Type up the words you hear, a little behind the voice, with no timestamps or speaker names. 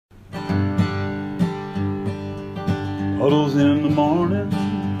Puddles in the morning,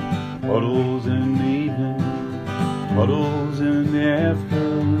 puddles in the evening, puddles in the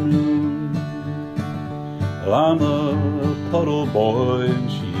afternoon. Well, I'm a puddle boy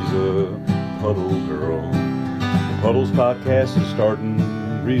and she's a puddle girl. The Puddles podcast is starting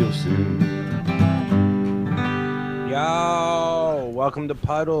real soon. Yo, welcome to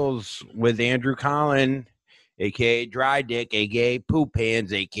Puddles with Andrew Collin, a.k.a. Dry Dick, a.k.a. Poop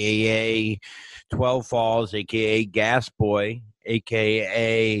Hands, a.k.a. 12 Falls, a.k.a. Gas Boy,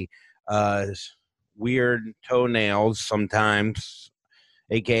 a.k.a. Weird Toenails sometimes,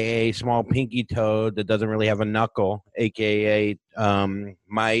 a.k.a. Small Pinky Toe that doesn't really have a knuckle, a.k.a.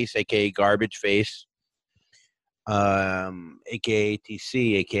 Mice, a.k.a. Garbage Face, a.k.a.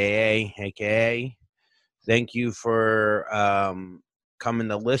 TC, a.k.a. Thank you for coming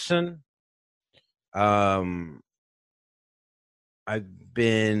to listen. I've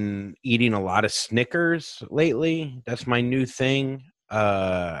been eating a lot of Snickers lately. That's my new thing.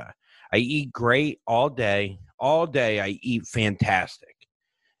 I eat great all day. All day I eat fantastic.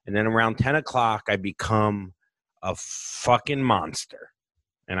 And then around 10 o'clock, I become a fucking monster.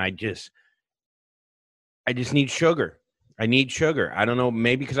 And I just need sugar. I need sugar. I don't know,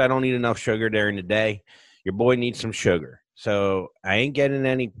 maybe because I don't eat enough sugar during the day. Your boy needs some sugar. So I ain't getting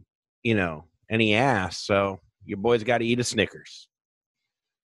any ass. So your boy's got to eat a Snickers.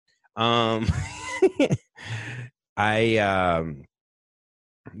 I don't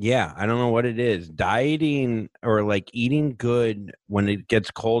know what it is. Dieting or like eating good when it gets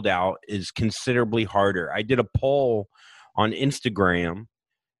cold out is considerably harder. I did a poll on Instagram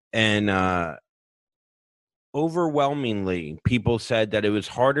and overwhelmingly people said that it was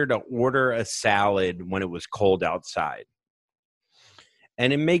harder to order a salad when it was cold outside.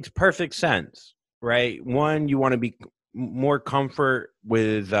 And it makes perfect sense, right? One, you want to be more comfort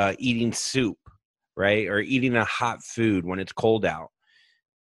with eating soup, right? Or eating a hot food when it's cold out.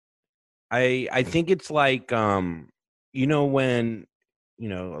 I think it's like, when,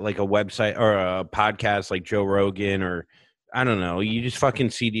 like a website or a podcast like Joe Rogan, or I don't know, you just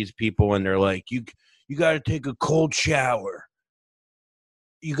fucking see these people and they're like, you got to take a cold shower.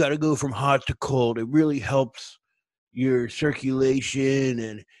 You got to go from hot to cold. It really helps your circulation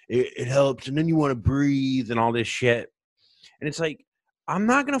and it helps. And then you want to breathe and all this shit. And it's like, I'm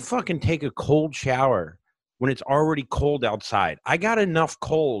not going to fucking take a cold shower when it's already cold outside. I got enough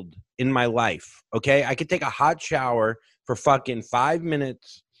cold in my life, okay? I could take a hot shower for fucking 5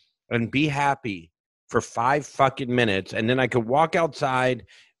 minutes and be happy for 5 fucking minutes. And then I could walk outside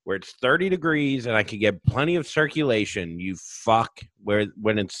where it's 30 degrees and I could get plenty of circulation, you fuck,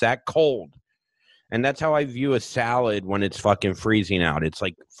 when it's that cold. And that's how I view a salad when it's fucking freezing out. It's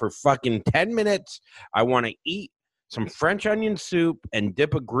like for fucking 10 minutes, I want to eat some French onion soup and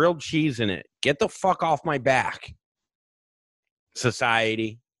dip a grilled cheese in it. Get the fuck off my back,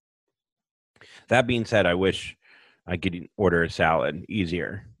 society. That being said, I wish I could order a salad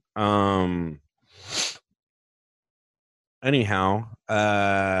easier. Anyhow,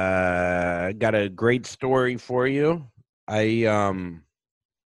 got a great story for you.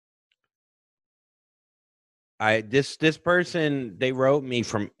 This person, they wrote me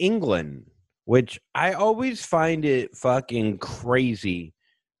from England, which I always find it fucking crazy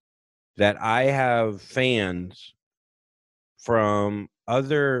that I have fans from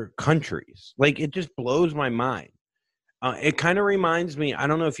other countries. Like, it just blows my mind. It kind of reminds me, I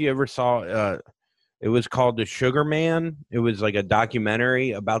don't know if you ever saw, it was called The Sugar Man. It was like a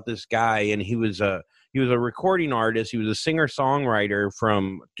documentary about this guy, and he was a recording artist. He was a singer-songwriter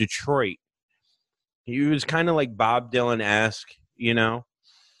from Detroit. He was kind of like Bob Dylan-esque,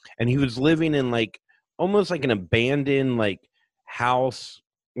 and he was living in like almost like an abandoned like house,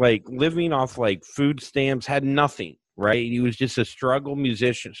 like living off like food stamps, had nothing, right? He was just a struggling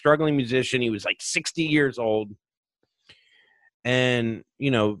musician. He was like 60 years old. And,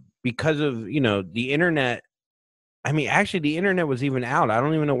 because of, the internet, I mean, actually the internet was even out. I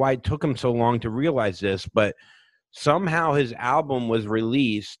don't even know why it took him so long to realize this, but somehow his album was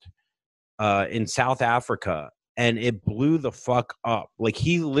released in South Africa, and it blew the fuck up. Like,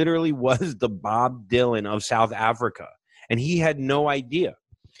 he literally was the Bob Dylan of South Africa, and he had no idea.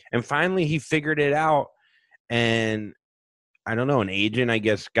 And finally he figured it out, and I don't know, an agent, I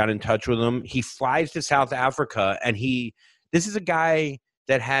guess, got in touch with him. He flies to South Africa, and this is a guy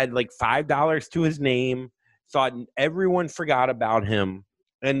that had like $5 to his name, thought everyone forgot about him,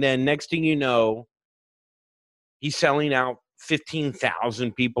 and then next thing you know, he's selling out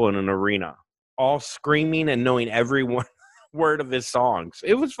 15,000 people in an arena, all screaming and knowing every word of his songs.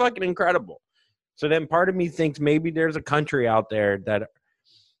 It was fucking incredible. So then part of me thinks maybe there's a country out there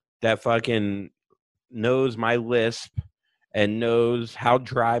that fucking knows my lisp and knows how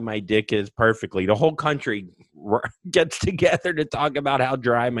dry my dick is perfectly. The whole country gets together to talk about how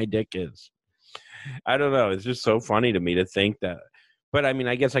dry my dick is. I don't know. It's just so funny to me to think that. But I mean,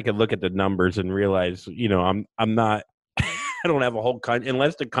 I guess I could look at the numbers and realize, I'm not. I don't have a whole country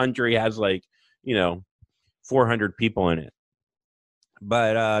unless the country has 400 people in it.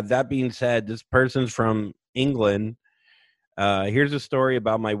 But that being said, this person's from England. Here's a story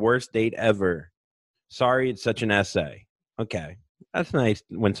about my worst date ever. Sorry, it's such an essay. Okay, that's nice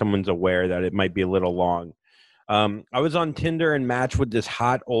when someone's aware that it might be a little long. I was on Tinder and matched with this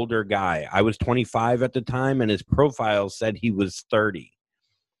hot older guy. I was 25 at the time, and his profile said he was 30.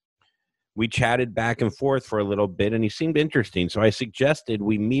 We chatted back and forth for a little bit, and he seemed interesting, so I suggested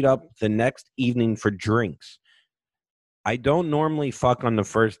we meet up the next evening for drinks. I don't normally fuck on the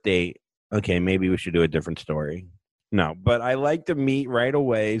first date. Okay, maybe we should do a different story. No, but I like to meet right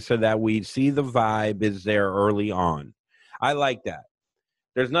away so that we see the vibe is there early on. I like that.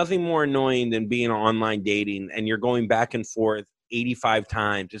 There's nothing more annoying than being online dating and you're going back and forth 85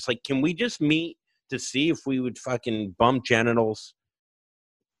 times. It's like, can we just meet to see if we would fucking bump genitals?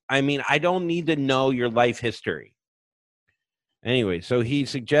 I mean, I don't need to know your life history. Anyway, so he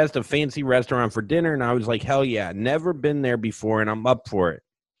suggests a fancy restaurant for dinner, and I was like, hell yeah, never been there before, and I'm up for it.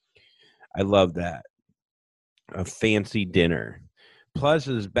 I love that. A fancy dinner. Plus,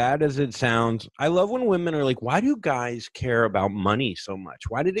 as bad as it sounds, I love when women are like, why do guys care about money so much?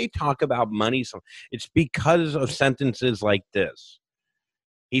 Why do they talk about money so much? It's because of sentences like this.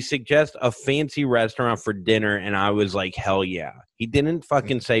 He suggests a fancy restaurant for dinner, and I was like, hell yeah. He didn't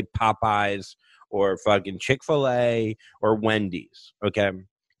fucking say Popeyes or fucking Chick-fil-A or Wendy's, okay?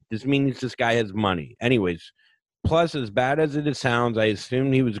 This means this guy has money. Anyways, plus, as bad as it sounds, I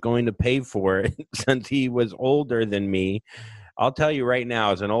assumed he was going to pay for it since he was older than me. I'll tell you right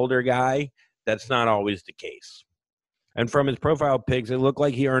now, as an older guy, that's not always the case. And from his profile pics, it looked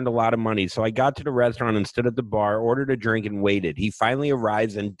like he earned a lot of money. So I got to the restaurant and stood at the bar, ordered a drink, and waited. He finally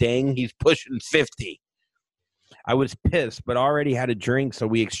arrives, and dang, he's pushing 50. I was pissed, but already had a drink, so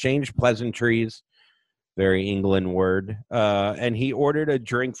we exchanged pleasantries. Very England word. And he ordered a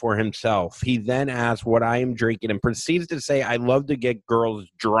drink for himself. He then asked what I am drinking and proceeds to say, I love to get girls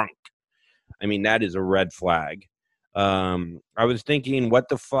drunk. I mean, that is a red flag. I was thinking, what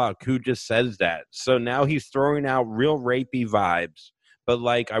the fuck? Who just says that? So now he's throwing out real rapey vibes, but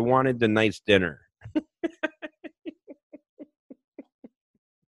like, I wanted the nice dinner.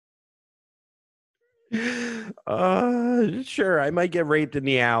 Sure, I might get raped in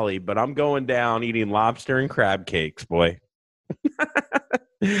the alley, but I'm going down eating lobster and crab cakes, boy.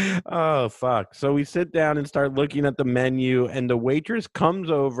 Oh, fuck. So we sit down and start looking at the menu, and the waitress comes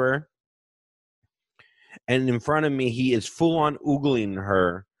over, and in front of me, he is full on oogling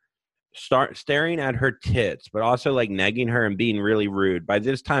her, staring at her tits, but also like negging her and being really rude. By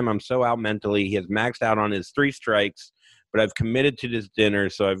this time, I'm so out mentally. He has maxed out on his 3 strikes, but I've committed to this dinner,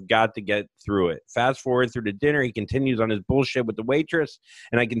 so I've got to get through it. Fast forward through the dinner, he continues on his bullshit with the waitress,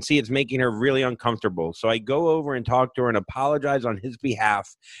 and I can see it's making her really uncomfortable. So I go over and talk to her and apologize on his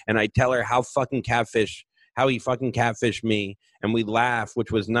behalf, and I tell her how he fucking catfished me, and we laugh,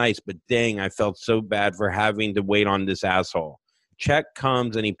 which was nice, but dang, I felt so bad for having to wait on this asshole. Check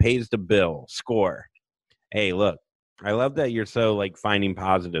comes and he pays the bill. Score. Hey, look, I love that you're so like finding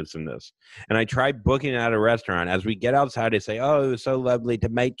positives in this. And I tried booking at a restaurant. As we get outside, I say, oh, it was so lovely to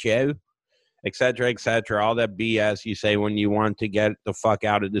meet you, et cetera, et cetera. All that BS you say when you want to get the fuck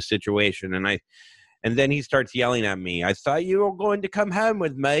out of the situation. And then he starts yelling at me. I thought you were going to come home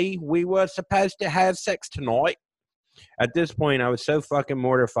with me. We were supposed to have sex tonight. At this point, I was so fucking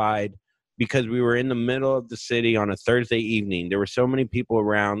mortified because we were in the middle of the city on a Thursday evening. There were so many people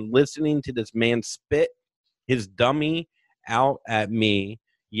around listening to this man spit his dummy out at me,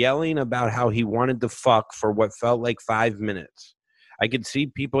 yelling about how he wanted to fuck for what felt like 5 minutes. I could see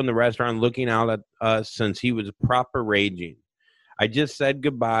people in the restaurant looking out at us since he was proper raging. I just said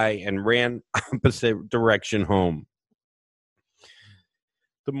goodbye and ran opposite direction home.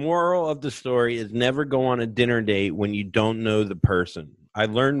 The moral of the story is never go on a dinner date when you don't know the person. I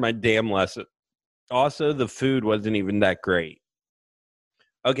learned my damn lesson. Also, the food wasn't even that great.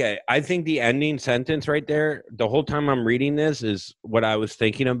 Okay, I think the ending sentence right there, the whole time I'm reading this is what I was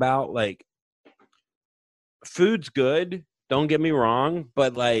thinking about. Like, food's good, don't get me wrong,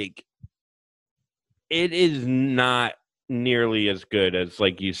 but like, it is not nearly as good as,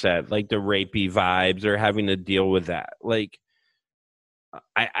 like you said, like the rapey vibes or having to deal with that. Like,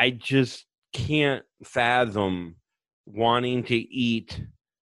 I just can't fathom wanting to eat,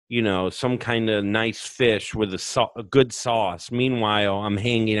 some kind of nice fish with a good sauce. Meanwhile, I'm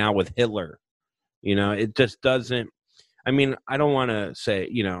hanging out with Hitler. It just doesn't. I mean, I don't want to say,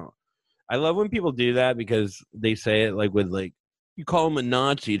 I love when people do that because they say it like with like, you call him a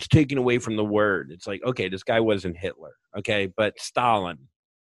Nazi, it's taken away from the word. It's like, okay, this guy wasn't Hitler, okay, but Stalin.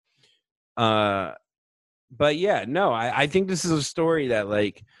 But yeah, no, I think this is a story that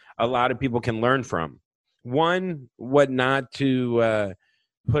like a lot of people can learn from. One, what not to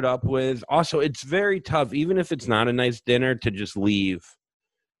put up with. Also, it's very tough, even if it's not a nice dinner, to just leave,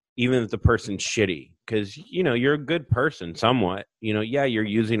 even if the person's shitty, because you're a good person somewhat. Yeah, you're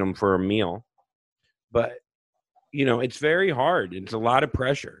using them for a meal, but it's very hard. It's a lot of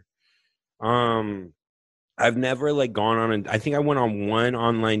pressure. I've never like gone on, and I think I went on one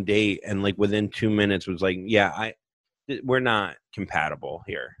online date, and like within 2 minutes was like, yeah, we're not compatible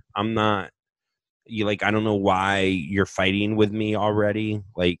here. I'm not. You like, I don't know why you're fighting with me already.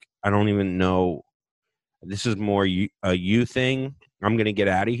 Like, I don't even know. This is more a you thing. I'm gonna get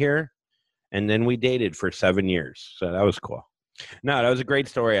out of here. And then we dated for 7 years, so that was cool. No, that was a great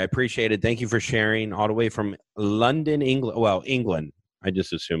story. I appreciate it. Thank you for sharing all the way from London, England. Well, England. I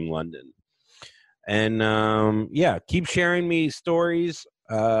just assumed London. And yeah, keep sharing me stories.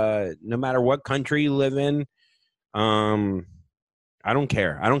 No matter what country you live in. I don't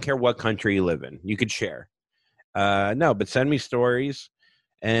care. I don't care what country you live in. You could share. No, but send me stories.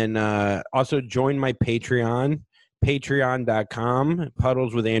 And also join my Patreon, patreon.com,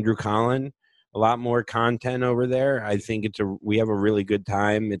 Puddles with Andrew Collin. A lot more content over there. I think we have a really good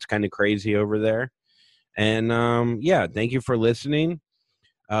time. It's kind of crazy over there. And yeah, thank you for listening.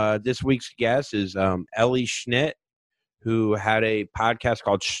 This week's guest is Ellie Schnitt, who had a podcast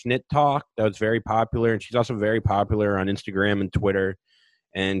called Schnitt Talk that was very popular. And she's also very popular on Instagram and Twitter.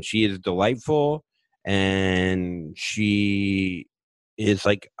 And she is delightful. And she is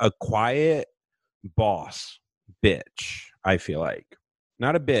like a quiet boss bitch, I feel like.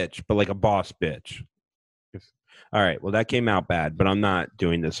 Not a bitch, but like a boss bitch. All right. Well, that came out bad, but I'm not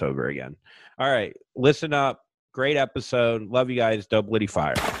doing this over again. All right. Listen up. Great episode. Love you guys. Dope Liddy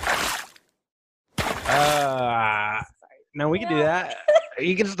Fire. No, we can do that.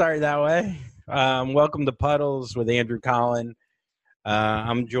 You can start that way. Welcome to Puddles with Andrew Collin.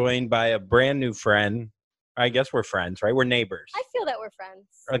 I'm joined by a brand new friend. I guess we're friends, right? We're neighbors. I feel that we're friends.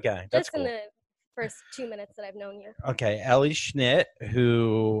 Okay, that's just cool. In the first 2 minutes that I've known you. Okay, Ellie Schnitt,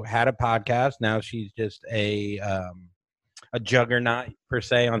 who had a podcast. Now she's just a juggernaut per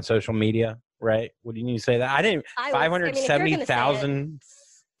se on social media, right? What do you say that? I didn't. 570,000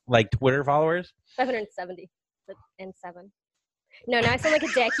 like Twitter followers. 570 and 7. No, now I sound like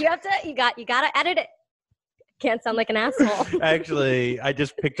a dick. You gotta edit it. Can't sound like an asshole. Actually, I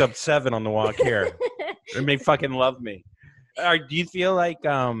just picked up 7 on the walk here. And they fucking love me. Do you feel like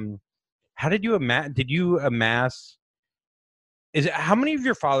how did you amass? How many of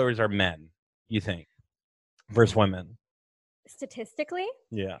your followers are men, you think, versus women? Statistically?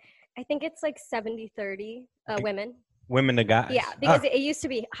 Yeah. I think it's like 70-30 women. Women to guys? Yeah, because it used to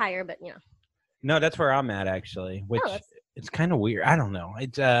be higher, but No, that's where I'm at actually, which it's kind of weird. I don't know.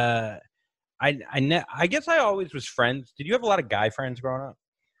 It's I guess I always was friends. Did you have a lot of guy friends growing up?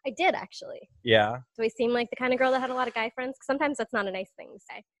 I did, actually. Yeah. Do I seem like the kind of girl that had a lot of guy friends? Because sometimes that's not a nice thing to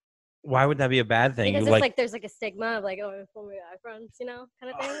say. Why would that be a bad thing? Because it's like there's like a stigma of like, oh, it's only guy friends, kind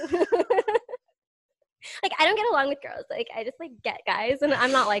of thing. Like, I don't get along with girls. Like, I just like get guys, and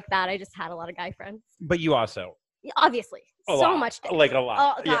I'm not like that. I just had a lot of guy friends. But you also. Obviously. So much. Like a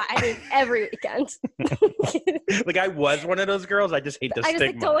lot. Oh, God. Yeah. I mean, every weekend. Like, I was one of those girls. I just hate the stigma.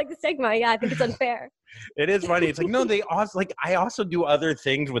 I just don't like the stigma. Yeah, I think it's unfair. It is funny. It's like, no, they also, like, I also do other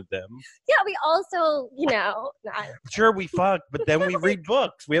things with them. Yeah, we also, Sure, we fuck, but then we read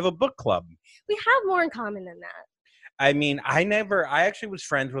books. We have a book club. We have more in common than that. I mean, I actually was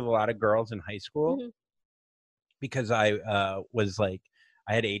friends with a lot of girls in high school because I was like,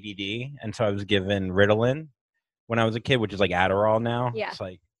 I had ADD, and so I was given Ritalin when I was a kid, which is like Adderall now. Yeah. It's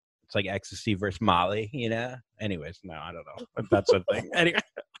like ecstasy versus Molly, Anyways, no, I don't know if that's a thing. Anyway,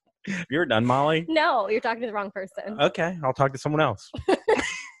 have you ever done Molly? No, you're talking to the wrong person. Okay, I'll talk to someone else.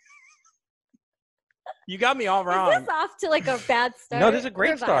 You got me all wrong. Is this off to like a bad start? No, this is a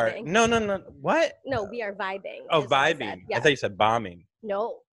great start. No. What? No, we are vibing. Oh, vibing. I thought you said bombing.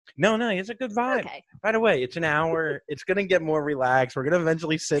 No, it's a good vibe. Okay. By the way, it's an hour. It's going to get more relaxed. We're going to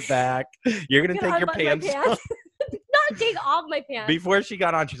eventually sit back. You're going to take your pants off. Not take off my pants. Before she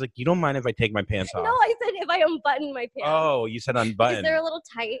got on, she's like, you don't mind if I take my pants off? No, I said if I unbutton my pants. Oh, you said unbutton. Because they're a little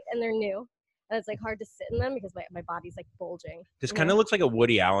tight and they're new. And it's like hard to sit in them because my body's like bulging. This kind of looks like a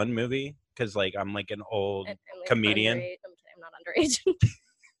Woody Allen movie because like I'm like an old comedian. I'm not underage.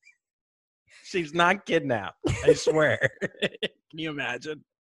 She's not kidnapped. I swear. Can you imagine?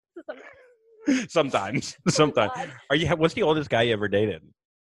 Sometimes. Oh, God. What's the oldest guy you ever dated?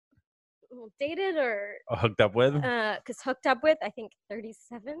 Well, dated or Hooked up with? because hooked up with, I think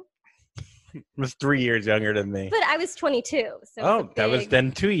 37. Was 3 years younger than me. But I was 22. So Oh, that was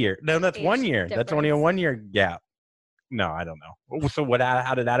then 2 years. No, that's age 1 year. That's only a difference. 1 year gap. No, I don't know. So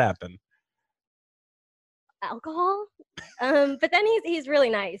how did that happen? Alcohol. But then he's really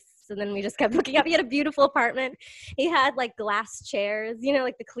nice. So then we just kept hooking up. He had a beautiful apartment. He had like glass chairs,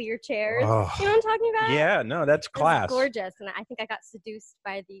 like the clear chairs. Oh, You know what I'm talking about? yeah, no, that's It was class. gorgeous. And I think I got seduced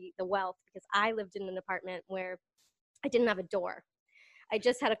by the wealth because I lived in an apartment where I didn't have a door. I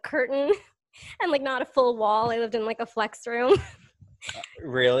just had a curtain and like not a full wall. I lived in like a flex room.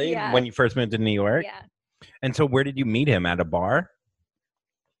 Really? Yeah. When you first moved to New York? Yeah. And so where did you meet him? At a bar?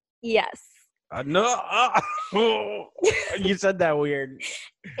 Yes. No. You said that weird.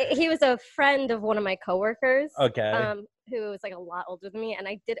 He was a friend of one of my coworkers. Okay. Who was like a lot older than me, and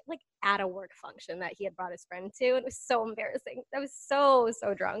I did it like at a work function that he had brought his friend to, and it was so embarrassing. I was so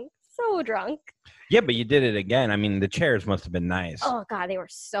drunk. Yeah, but you did it again. I mean, the chairs must have been nice. Oh God, they were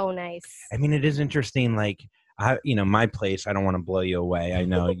so nice. I mean, it is interesting. Like, my place. I don't want to blow you away. I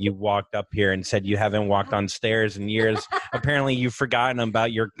know you walked up here and said you haven't walked on stairs in years. Apparently, you've forgotten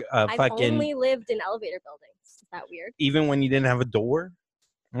about your I've fucking. only lived in elevator buildings. Is that weird? Even when you didn't have a door.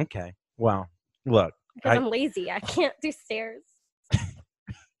 Okay. Well, look. Because I'm lazy. I can't do stairs.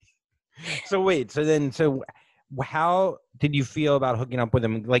 So wait. So how did you feel about hooking up with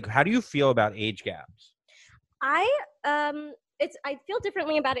him? Like, how do you feel about age gaps? I feel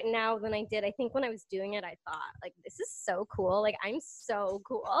differently about it now than I did. I think when I was doing it, I thought like, this is so cool. Like, I'm so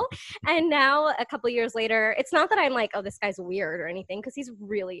cool. And now a couple years later, it's not that I'm like, oh, this guy's weird or anything, because he's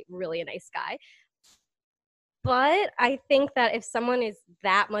really, really a nice guy. But I think that if someone is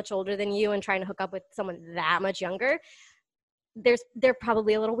that much older than you and trying to hook up with someone that much younger, they're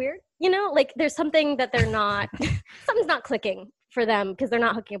probably a little weird. Like there's something that they're not, something's not clicking for them because they're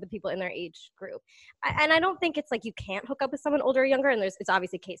not hooking up with people in their age group. And I don't think it's like you can't hook up with someone older or younger, and it's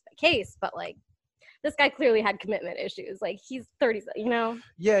obviously case by case, but like this guy clearly had commitment issues. Like he's 30,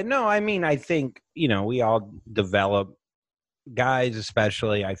 Yeah, no, I mean, I think, we all develop, guys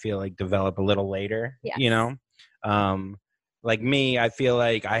especially, I feel like develop a little later, Yes. Like me, I feel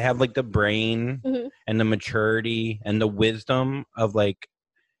like I have like the brain Mm-hmm. and the maturity and the wisdom of like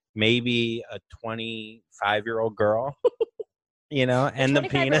maybe a 25-year-old girl, and the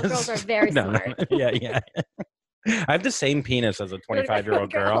penis. Girls are very smart. Yeah. I have the same penis as a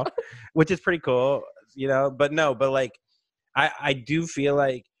 25-year-old girl, which is pretty cool, but like, I do feel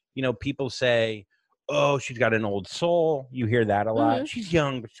like, people say, oh, she's got an old soul. You hear that a lot. Mm-hmm. She's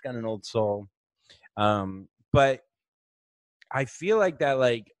young, but she's got an old soul. But I feel like that,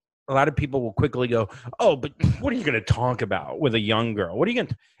 like, a lot of people will quickly go, oh, but what are you going to talk about with a young girl? What are you going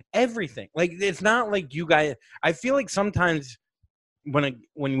to everything? Like, it's not like you guys. I feel like sometimes when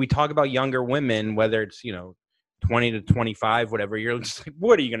we talk about younger women, whether it's 20 to 25, whatever, you're just like,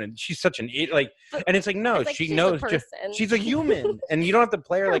 what are you gonna? She's such an idiot. Like, and it's like, no, It's like she she's knows. a person. She's a human, and you don't have to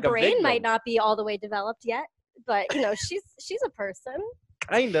play her like a brain victim. might not be all the way developed yet, but she's a person.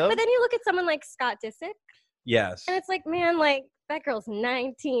 Kind of. But then you look at someone like Scott Disick. Yes. And it's like, man, like that girl's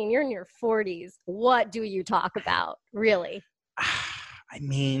 19. You're in your 40s. What do you talk about, really? I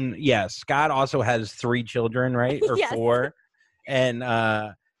mean, yeah. Scott also has 3 children, right, or Yes. 4, and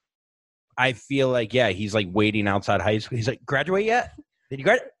I feel like, yeah, he's like waiting outside high school. He's like, graduate yet? Did you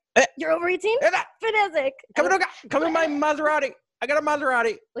graduate? You're over 18? Fantastic. Come in my Maserati. I got a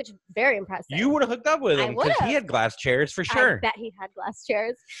Maserati. Which very impressive. You would have hooked up with him because he had glass chairs for sure. I bet he had glass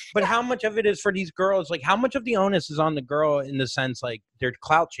chairs. But how much of it is for these girls? Like, how much of the onus is on the girl in the sense, like, they're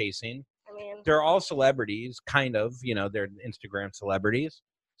clout chasing? I mean, they're all celebrities, kind of. They're Instagram celebrities.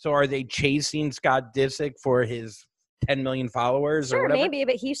 So are they chasing Scott Disick for his 10 million followers or whatever? Maybe,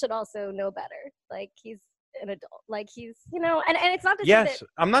 but he should also know better. Like, he's an adult. Like, he's, and it's not to yes, say that,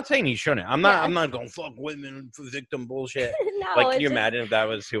 I'm not saying he shouldn't. I'm not going fuck women for victim bullshit. no, like, can you imagine if that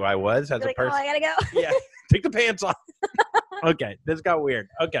was who I was as a person? Oh, I gotta go. Yeah, take the pants off. Okay, this got weird.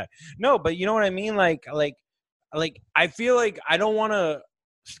 Okay, no, but you know what I mean? Like I feel like I don't want to.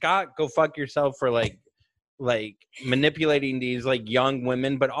 Scott, go fuck yourself for like manipulating these like young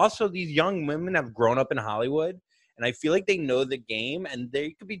women, but also these young women have grown up in Hollywood. And I feel like they know the game, and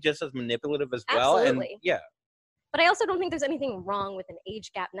they could be just as manipulative as well. Absolutely. And yeah. But I also don't think there's anything wrong with an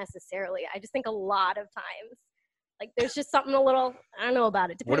age gap necessarily. I just think a lot of times, like, there's just something a little, I don't know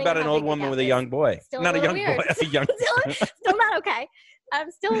about it. What about an old woman with a young boy? Still not a young weird. boy. A young still not okay. I'm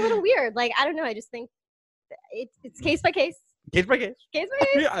still a little weird. Like, I don't know. I just think it's case by case. Case by case. Case by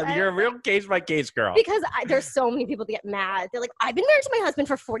case. Yeah, you're a real case by case girl. Because there's so many people that get mad. They're like, I've been married to my husband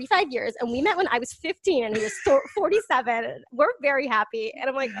for 45 years, and we met when I was 15, and he was 47. We're very happy. And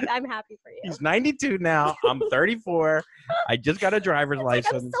I'm like, I'm happy for you. He's 92 now. I'm 34. I just got a driver's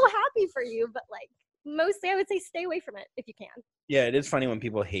license. Like, I'm so happy for you, but like, mostly I would say stay away from it if you can. Yeah, it is funny when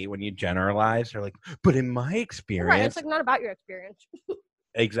people hate when you generalize. They're like, but in my experience. Right, it's like not about your experience.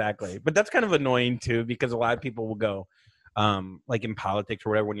 Exactly. But that's kind of annoying too, because a lot of people will go, like in politics or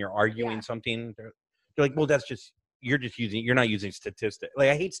whatever, when you're arguing something, they're like, well, you're not using statistics. Like,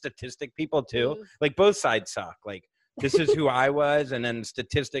 I hate statistic people too. Like, both sides suck. Like, this is who I was, and then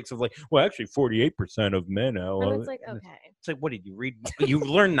statistics of like, well, actually 48% of men. And it's like, okay. It's like, what did you read? You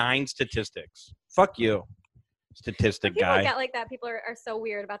learn 9 statistics. Fuck you, statistic people guy. Get like that. People are so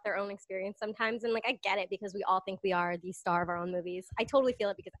weird about their own experience sometimes, and like, I get it, because we all think we are the star of our own movies. I totally feel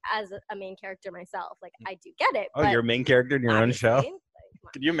it, because as a main character myself, like, I do get it. Oh, you're a main character in your own show?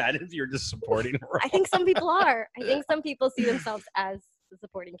 Like, Can you imagine if you're just supporting her? I think some people are. I think some people see themselves as the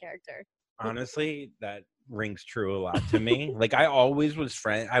supporting character. Honestly, that rings true a lot to me. Like, I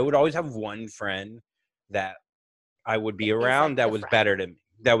would always have one friend that I would be around that was better than me.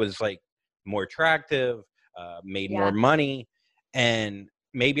 That was like more attractive, made more money, and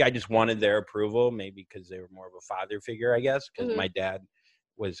maybe I just wanted their approval, maybe because they were more of a father figure, I guess, because my dad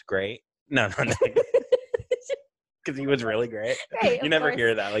was great. No. Because he was really great. Right, you never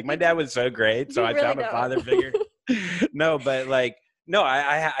hear that. Like, my dad was so great, so I found a father figure. No, but like, no,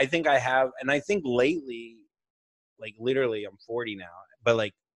 I think I have, and I think lately, like, literally, I'm 40 now, but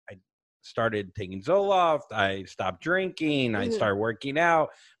like, I started taking Zoloft, I stopped drinking, I started working out,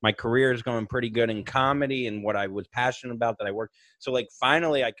 my career is going pretty good in comedy and what I was passionate about that I worked. So like,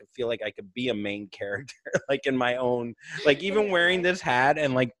 finally, I could feel like I could be a main character, like in my own, like, even wearing this hat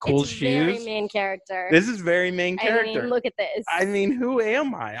and like cool shoes. Very main character. This is very main character. I mean, look at this. I mean, who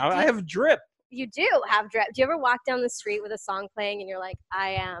am I? I have drip. You do have drip. Do you ever walk down the street with a song playing and you're like, I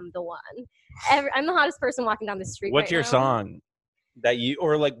am the one? I'm the hottest person walking down the street. What's your song that you,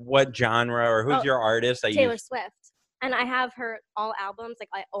 or like what genre, or who's your artist that Taylor Swift. And I have her all albums. Like,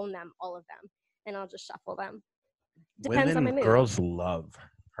 I own them, all of them, and I'll just shuffle them. Depends on my mood. Girls love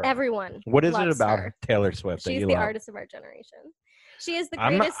her. Everyone. What is it about Taylor Swift that you love? She's the artist of our generation. She is the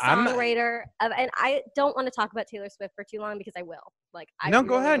greatest songwriter of, and I don't want to talk about Taylor Swift for too long, because I will. Like, I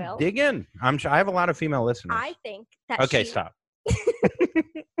go ahead, dig in. I'm sure I have a lot of female listeners. I think that. Okay, stop. I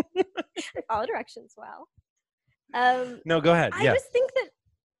follow directions well. No, go ahead. I just think that.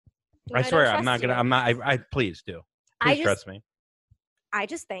 I swear, I'm not gonna. I'm not. I please do. Please trust me. I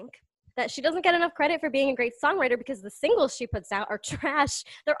just think that she doesn't get enough credit for being a great songwriter, because the singles she puts out are trash.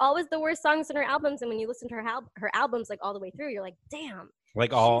 They're always the worst songs in her albums, and when you listen to her albums like all the way through, you're like, damn.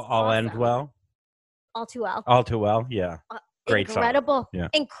 Like all awesome. End Well. All Too Well. All Too Well. Yeah. Great incredible. Song. Yeah.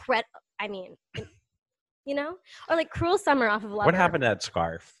 Incredible. I mean, you know, or like Cruel Summer off of Lover. What happened to that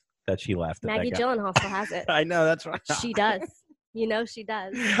scarf that she left? Maggie Gyllenhaal still has it. I know, that's right. She does. You know, she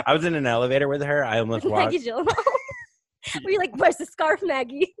does. I was in an elevator with her. I almost walked. Maggie Gyllenhaal. Were you like, where's the scarf,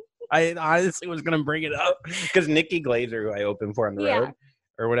 Maggie? I honestly was going to bring it up because Nikki Glazer, who I opened for on the road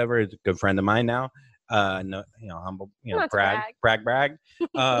or whatever, is a good friend of mine now. No, humble, brag.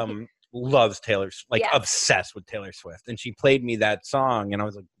 Loves Taylor, obsessed with Taylor Swift. And she played me that song, and I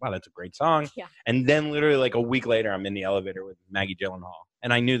was like, wow, that's a great song. Yeah. And then literally like a week later, I'm in the elevator with Maggie Gyllenhaal,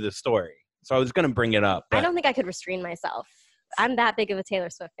 and I knew the story. So I was going to bring it up. I don't think I could restrain myself. I'm that big of a Taylor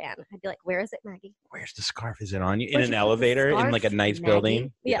Swift fan. I'd be like, where is it, Maggie? Where's the scarf? Is it on you? In an elevator in like a nice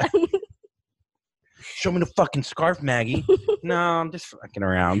building? Yeah. Show me the fucking scarf, Maggie. No, I'm just fucking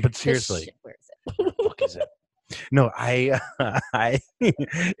around. But seriously. Where is it? What the fuck is it? No, I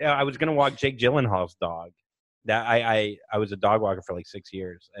was gonna walk Jake Gyllenhaal's dog. That I was a dog walker for like 6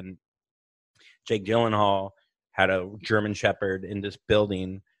 years, and Jake Gyllenhaal had a German Shepherd in this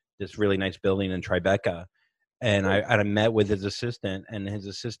building, this really nice building in Tribeca, and I met with his assistant, and his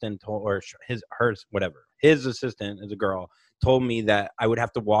assistant told, or his assistant is a girl, told me that I would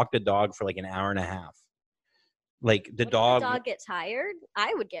have to walk the dog for like an hour and a half. Like the dog. Did the dog get tired?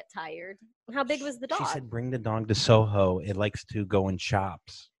 I would get tired. How big was the dog? She said, "Bring the dog to Soho. It likes to go in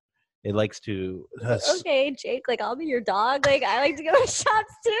shops. It likes to." Okay, Jake. Like, I'll be your dog. Like, I like to go in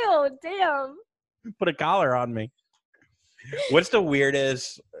shops too. Damn. Put a collar on me. What's the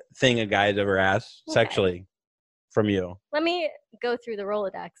weirdest thing a guy's ever asked sexually from you? Let me go through the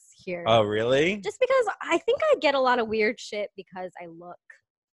Rolodex here. Oh, really? Just because I think I get a lot of weird shit because I look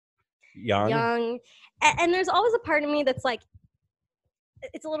young. And there's always a part of me that's like,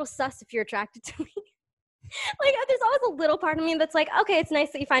 it's a little sus if you're attracted to me. Like, there's always a little part of me that's like, okay, it's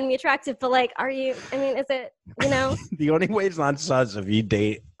nice that you find me attractive, but like, are you? I mean, is it? You know? The only way it's not sus if you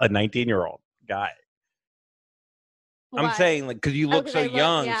date a 19-year-old guy. I'm Why? saying, like, because you look 'Cause so I look,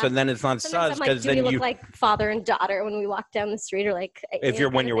 young, yeah. so then it's not Sometimes sus. I'm like, Because do we then look you, like father and daughter when we walk down the street, or like, if you're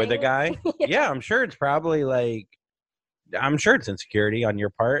when you're with a guy, yeah, I'm sure it's probably like, I'm sure it's insecurity on your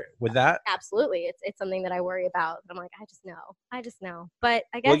part with that. Absolutely, it's something that I worry about. I'm like, I just know. But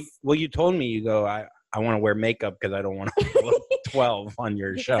I guess Well, you told me, you go, I want to wear makeup because I don't want to look 12 on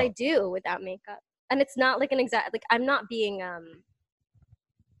your because show. I do without makeup, and it's not like an exact like I'm not being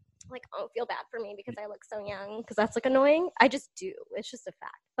like, oh, feel bad for me because I look so young, because that's like annoying. I just do. It's just a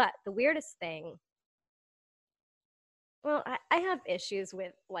fact. But the weirdest thing, well, I have issues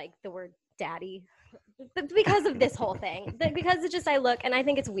with like the word daddy because of this whole thing. Because it's just I look, and I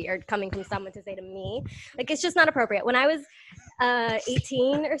think it's weird coming from someone to say to me, like, it's just not appropriate. When I was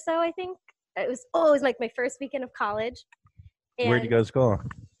 18 or so, I think it was like my first weekend of college. Where'd you go to school?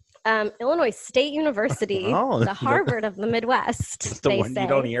 Illinois State University, Oh, the Harvard of the Midwest. It's the they one say. you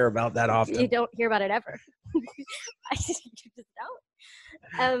don't hear about that often. You don't hear about it ever. I just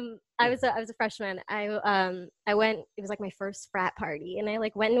don't. I was a freshman. I went. It was like my first frat party, and I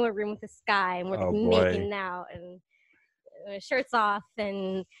like went into a room with this guy, and we're like making out, and shirts off,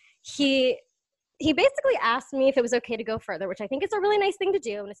 and he basically asked me if it was okay to go further, which I think is a really nice thing to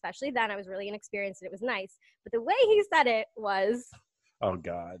do, and especially then I was really inexperienced, and it was nice. But the way he said it was, oh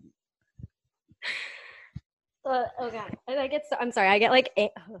God. oh God, and I get so. I'm sorry. I get like.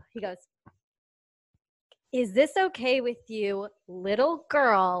 He goes, "Is this okay with you, little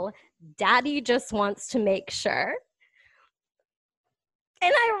girl? Daddy just wants to make sure."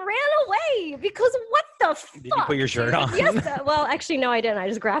 And I ran away because what the fuck? Did you put your shirt on? Yes. Well, actually, no, I didn't. I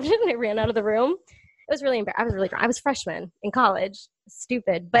just grabbed it and I ran out of the room. It was really embarrassing. I was really drunk. I was a freshman in college.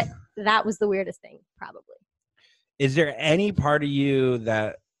 Stupid. But that was the weirdest thing, probably. Is there any part of you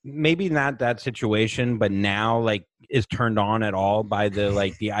that maybe not that situation, but now like is turned on at all by the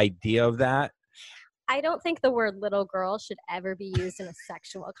like the idea of that? I don't think the word little girl should ever be used in a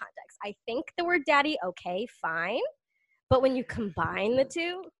sexual context. I think the word daddy, okay, fine. But when you combine the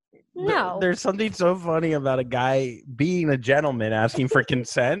two, no. There's something so funny about a guy being a gentleman asking for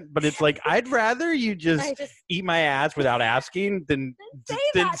consent, but it's like, I'd rather you just eat my ass without asking than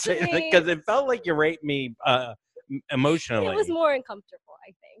say because it felt like you raped me emotionally. It was more uncomfortable,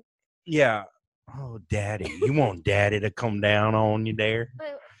 I think. Yeah. Oh, daddy. You want daddy to come down on you there?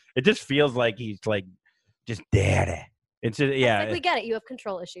 It just feels like he's like, just daddy. It's just, yeah. Like, we get it. You have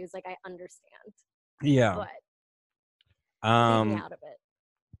control issues. Like, I understand. Yeah. But leave me out of it.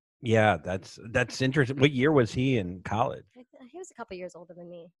 Yeah, that's interesting. What year was he in college? He was a couple years older than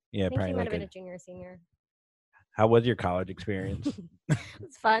me. Yeah, I think probably he might like have been a junior or senior. How was your college experience? It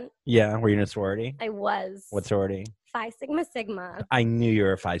was fun. Yeah, were you in a sorority? I was. What sorority? Phi Sigma Sigma. I knew you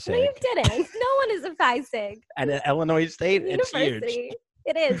were a Phi Sig. No, you didn't. No one is a Phi Sig. At Illinois State, University. It's huge.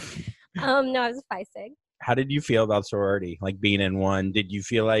 It is. No, I was a Phi Sig. How did you feel about sorority? Like being in one? Did you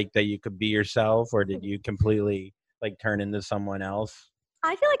feel like that you could be yourself, or did you completely like turn into someone else?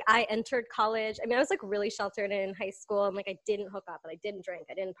 I feel like I entered college. I mean, I was like really sheltered in high school, and like I didn't hook up, and I didn't drink,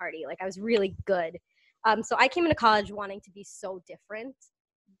 I didn't party. Like I was really good. So I came into college wanting to be so different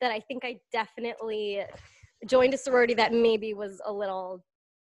that I think I definitely joined a sorority that maybe was a little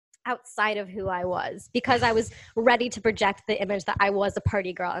outside of who I was, because I was ready to project the image that I was a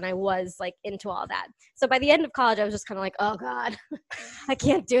party girl and I was like into all that. So by the end of college, I was just kind of like, oh God, I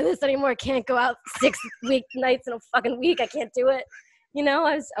can't do this anymore. I can't go out 6 nights in a fucking week. I can't do it. You know,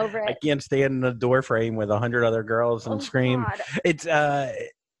 I was over it. I can't stand in a door frame with 100 other girls and scream. God. It's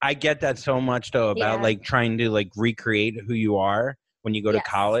I get that so much though about like trying to like recreate who you are when you go to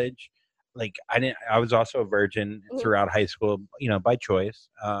college. Like I was also a virgin throughout high school, you know, by choice.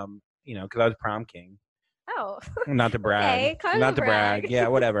 You know, because I was prom king. Oh. Not to brag. Okay, not to brag. Yeah,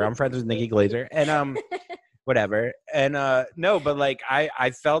 whatever. I'm friends with Nikki Glazer. And whatever. And no, but like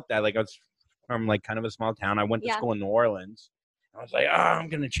I felt that like I was from like kind of a small town. I went to school in New Orleans. I was like, oh, I'm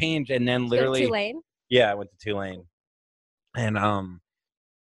gonna change. And then literally Tulane? Yeah, I went to Tulane.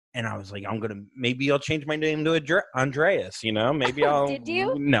 And I was like, maybe I'll change my name to Andreas, you know? Maybe I'll Did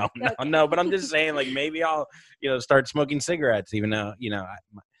you? No, Okay. no, but I'm just saying, like, maybe I'll, you know, start smoking cigarettes, even though, you know,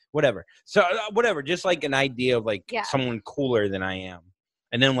 whatever. So whatever, just like an idea of like someone cooler than I am.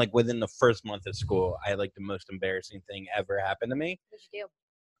 And then like within the first month of school, I had like the most embarrassing thing ever happened to me. What'd you do?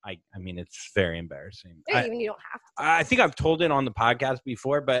 I mean, it's very embarrassing. Even you don't have to. I think I've told it on the podcast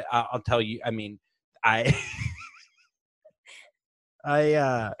before, but I'll tell you. I mean,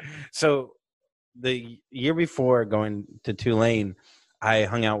 so the year before going to Tulane, I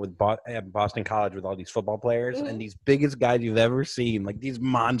hung out with at Boston College with all these football players Mhm. and these biggest guys you've ever seen, like these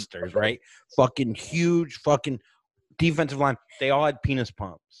monsters, right? Fucking huge, fucking defensive line. They all had penis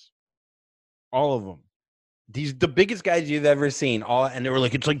pumps, all of them. The biggest guys you've ever seen, and they were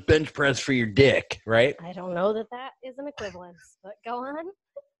like, it's like bench press for your dick, right? I don't know that is an equivalence, but go on.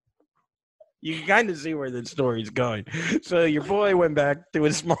 You can kind of see where the story's going. So your boy went back to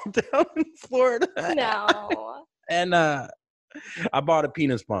a small town in Florida. No. And I bought a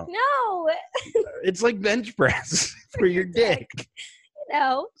penis pump. No. It's like bench press for your dick.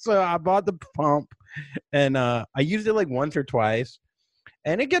 No. So I bought the pump, and I used it like once or twice,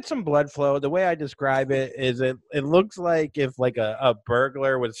 and it gets some blood flow. The way I describe it is it looks like if like a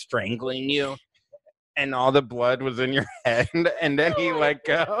burglar was strangling you, and all the blood was in your head, and then he let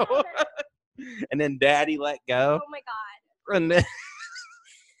go. And then Daddy let go. Oh my God. And then,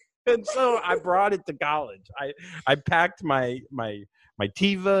 and so I brought it to college. I packed my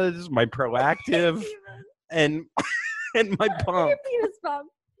Tivas, my Proactive, and my pump. Your penis pump.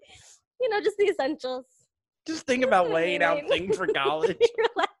 You know, just the essentials. Just think about laying out things for college. You're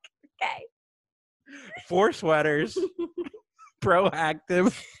like, okay. 4 sweaters,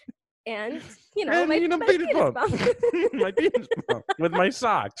 Proactive, And you know, and, my penis penis pump. pump. My penis pump with my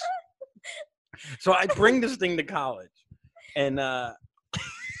socks. So I bring this thing to college, and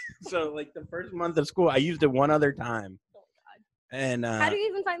so like the first month of school, I used it one other time. Oh God. And How do you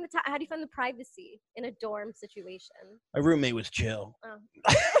even find how do you find the privacy in a dorm situation? my roommate was chill. Oh.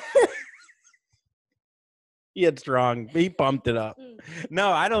 He had strong. He pumped it up. Mm,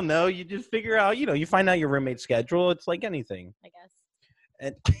 No, I don't know. You just figure out. You find out your roommate's schedule. It's like anything. I guess.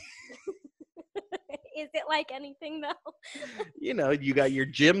 And Is it like anything though? you got your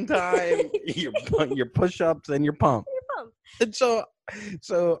gym time, your push-ups, and your pump. Your pump. And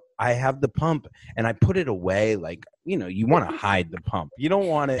so I have the pump, and I put it away. Like you want to hide the pump. You don't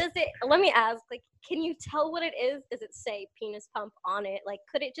want it. Does it? Let me ask. Like, can you tell what it is? Does it say penis pump on it? Like,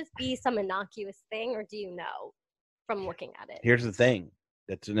 could it just be some innocuous thing, or do you know from looking at it? Here's the thing.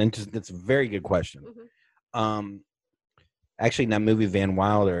 That's a very good question. Mhm. Actually, in that movie Van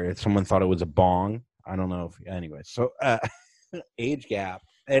Wilder, someone thought it was a bong. I don't know if. Anyway, so age gap.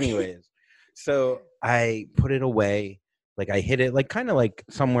 Anyways, so I put it away. Like I hid it, like kind of like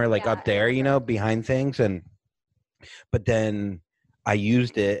somewhere like Yeah, up there, behind things, but then I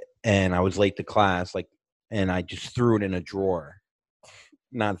used it, and I was late to class, and I just threw it in a drawer,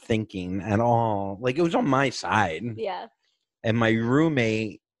 not thinking at all. Like it was on my side, Yeah. and my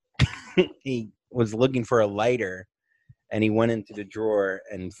roommate, he was looking for a lighter, and he went into the drawer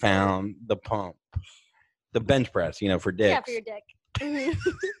and found the pump, the bench press, for dicks. Yeah, for your dick. Mhm.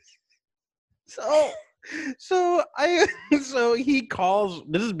 So he calls.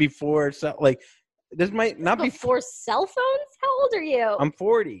 This is before, so like, this might not be. Before cell phones? How old are you? I'm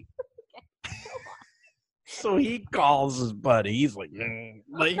 40. So he calls his buddy. He's like,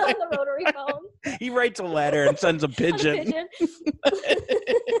 like On the rotary phone. he writes a letter and sends a pigeon.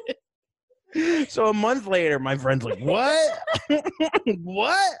 So a month later, my friend's like, what?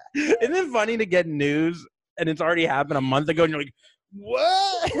 What? Isn't it funny to get news and it's already happened a month ago and you're like,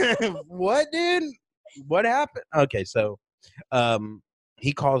 what? What, dude? What happened? Okay, so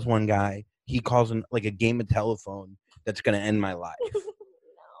he calls one guy. He calls him like a game of telephone that's going to end my life. No.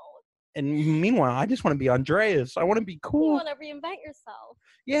 And meanwhile, I just want to be Andreas. I want to be You cool. want to reinvent yourself.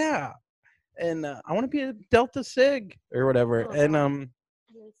 Yeah. And I want to be a Delta Sig or whatever. Oh, And God.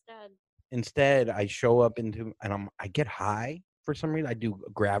 And instead I show up and I get high for some reason. I do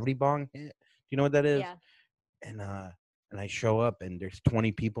a gravity bong hit. Do you know what that is? Yeah. And I show up and there's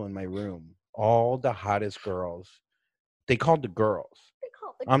 20 people in my room. All the hottest girls. They called the girls.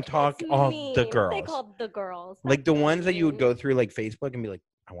 I'm talking all the girls. They called the girls. Like the That's ones that you would mean. go through like Facebook and be like,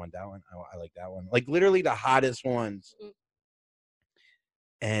 I want that one. I like that one. Like literally the hottest ones. Mhm.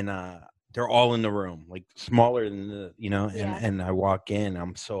 And they're all in the room, like smaller than Yeah. and I walk in,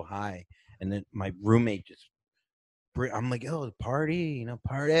 I'm so high. And then my roommate I'm like, oh, party,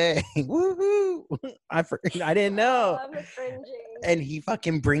 party. Woohoo. I didn't know. Oh, I'm cringing. And he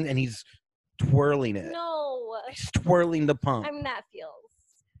fucking and he's twirling it. No. He's twirling the pump. I mean, that feels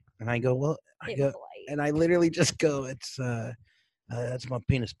And I go, well, impolite. and I literally just go, it's that's my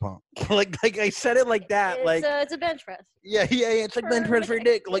penis pump. like I said it like that. It's a bench press. Yeah, it's like bench press for your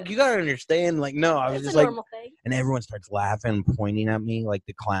dick. Like you gotta understand. Like no, I was It's just a like, normal thing. and everyone starts laughing, pointing at me like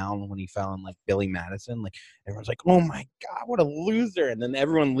the clown when he fell in like Billy Madison. Like everyone's like, oh my god, what a loser! And then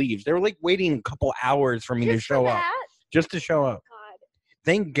everyone leaves. They were like waiting a couple hours for me to show up, just to show up. God.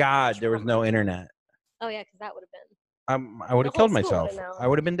 Thank God there was no internet. Oh yeah, because that would have been. I would have The whole killed school myself. would've known. I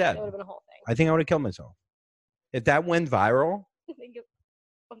would have been dead. It would have been a whole thing. I think I would have killed myself if that went viral.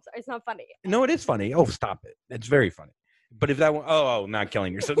 I'm sorry, it's not funny. No, it is funny. Oh, stop it. It's very funny. But if that one, not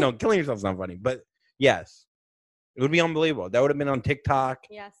killing yourself. No, killing yourself's not funny. But yes, it would be unbelievable. That would have been on TikTok.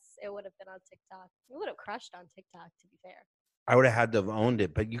 Yes, it would have been on TikTok. It would have crushed on TikTok, to be fair. I would have had to have owned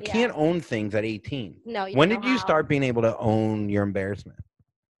it, but you can't own things at 18. No, you When don't did know you how. start being able to own your embarrassment?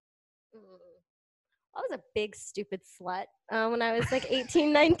 I was a big stupid slut when I was like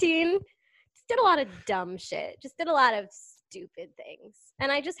 18, 19. Just did a lot of dumb shit. Just did a lot of stupid things.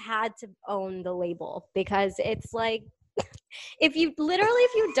 And I just had to own the label because it's like, if you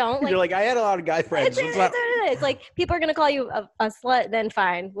don't, like, You're like, I had a lot of guy friends. it's like people are going to call you a slut, then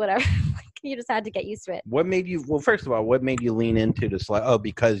fine, whatever. You just had to get used to it. What made you, well, first of all, what made you lean into the slut? Oh,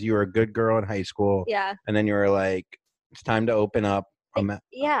 because you were a good girl in high school. Yeah. And then you were like, it's time to open up.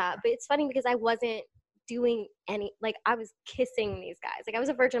 Yeah, but it's funny because I wasn't doing any, like, I was kissing these guys. Like, I was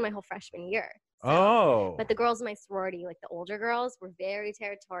a virgin my whole freshman year. So, but the girls in my sorority, like the older girls, were very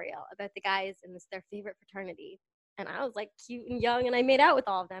territorial about the guys in their favorite fraternity. And I was like cute and young, and I made out with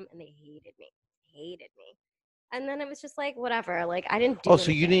all of them, and they hated me. And then it was just like, whatever. Like, I didn't do anything.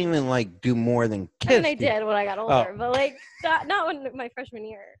 So you didn't even like do more than kiss? I mean, I did when I got older, but like not when my freshman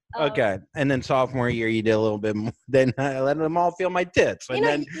year. Okay. And then sophomore year, you did a little bit more. Then I let them all feel my tits. And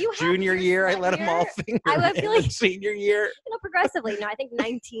then junior year, I let them all finger I feel like senior year. Progressively. No, I think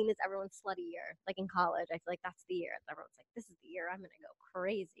 19 is everyone's slutty year. Like in college, I feel like that's the year. Everyone's like, this is the year I'm going to go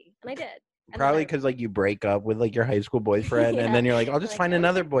crazy. And I did. And probably because like you break up with like your high school boyfriend and then you're like, I'll just find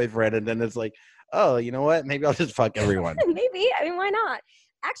another boyfriend. And then it's like, oh, you know what? Maybe I'll just fuck everyone. Maybe. I mean, why not?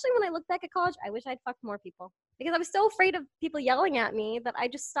 Actually, when I look back at college, I wish I'd fucked more people because I was so afraid of people yelling at me that I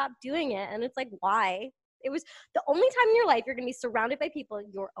just stopped doing it. And it's like, why? It was the only time in your life you're going to be surrounded by people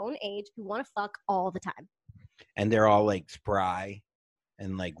your own age who want to fuck all the time. And they're all like spry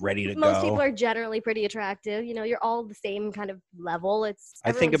and like ready to go. Most people are generally pretty attractive. You know, you're all the same kind of level.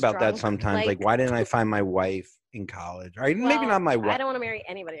 I think about that sometimes. Like, why didn't I find my wife in college? Or maybe not my wife. I don't want to marry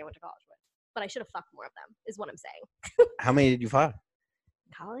anybody I went to college with, but I should have fucked more of them, is what I'm saying. How many did you fuck?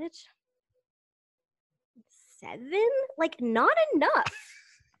 College? 7? Like, not enough.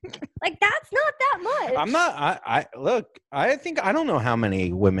 Like, that's not that much. I'm not. Look. I think I don't know how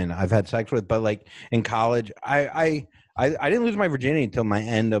many women I've had sex with, but like in college, I didn't lose my virginity until my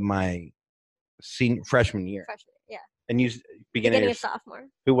end of my freshman year. Yeah. And you beginning of sophomore.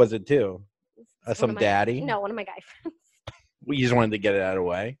 Who was it to? Some daddy? No, one of my guy friends. You just wanted to get it out of the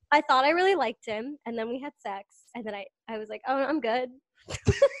way. I thought I really liked him, and then we had sex, and then I was like, oh, I'm good.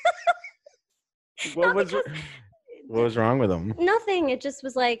 What was wrong with him? Nothing. It just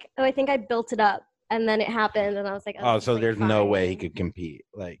was like, oh, I think I built it up, and then it happened, and I was like, oh, so there's no way he could compete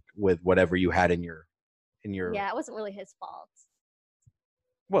like with whatever you had in your. Yeah, it wasn't really his fault.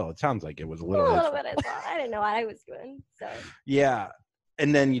 Well, it sounds like it was a little bit his fault. I didn't know what I was doing. So. Yeah.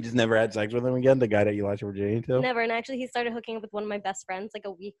 And then you just never had sex with him again, the guy that you lost your virginity to? Never. And actually, he started hooking up with one of my best friends like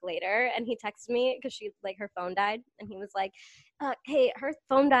a week later. And he texted me because her phone died. And he was like, hey, her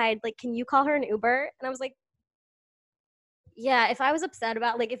phone died. Like, can you call her an Uber? And I was like, yeah, if I was upset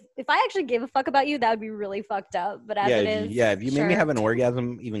about, like, if I actually gave a fuck about you, that would be really fucked up. But as it is. Yeah, if you made me have an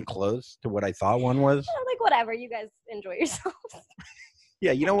orgasm even close to what I thought one was. Like, whatever. You guys enjoy yourselves.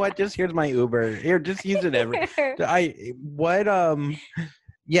 Yeah, you know what? Just here's my Uber. Here, just use it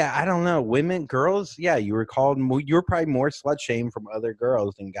yeah, I don't know. Women, girls, yeah, you were probably more slut shamed from other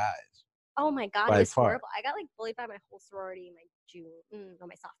girls than guys. Oh my God, it was horrible. I got like bullied by my whole sorority in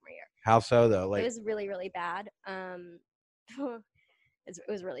my sophomore year. How so though? Like, it was really, really bad. It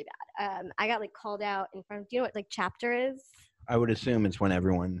was really bad. I got like called out in front of, do you know what like chapter is? I would assume it's when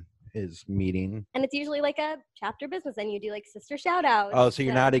everyone is meeting. And it's usually like a chapter business and you do like sister shout outs. Oh, so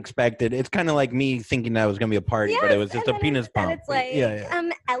you're not expected. It's kind of like me thinking that it was going to be a party, but it was just a penis pump. And it's like,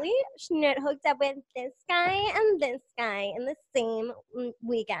 Ellie Schnitt hooked up with this guy and this guy in the same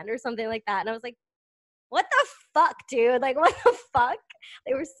weekend or something like that. And I was like, what the fuck, dude? Like, what the fuck?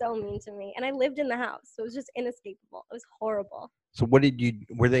 They were so mean to me. And I lived in the house. So it was just inescapable. It was horrible. So were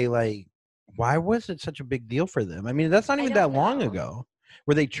they like, why was it such a big deal for them? I mean, that's not even that long ago.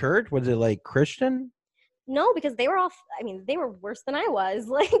 Were they church? Was it like Christian? No, because they were they were worse than I was.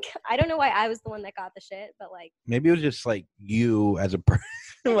 Like, I don't know why I was the one that got the shit, but like. Maybe it was just like you as a person.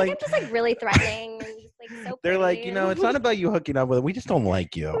 Like, I'm just like really threatening and just like so they're like, it's not about you hooking up with them. We just don't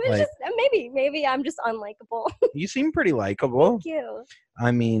like you. Like, maybe I'm just unlikable. You seem pretty likable. Thank you.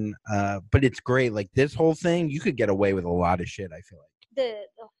 I mean, but it's great. Like this whole thing, you could get away with a lot of shit, I feel like. The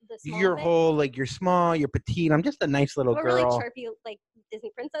your thing? Whole like you're small, you're petite. I'm just a nice little girl. Really chirpy, like Disney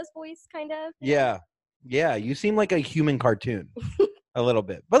princess voice, kind of. Yeah, yeah. You seem like a human cartoon, a little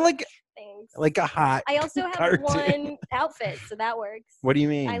bit. But like, thanks. Thanks. Like a hot I also have cartoon. one outfit, so that works. What do you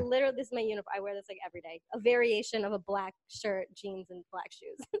mean? I literally, this is my uniform. I wear this like every day. A variation of a black shirt, jeans, and black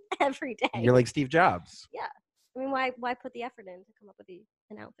shoes every day. You're like Steve Jobs. Yeah. I mean, why put the effort in to come up with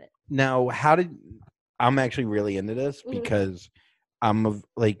an outfit? Now, I'm actually really into this Mhm. because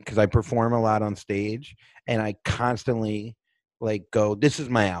because I perform a lot on stage and I constantly like go, this is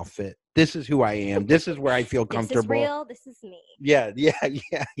my outfit. This is who I am. This is where I feel comfortable. This is real. This is me. Yeah.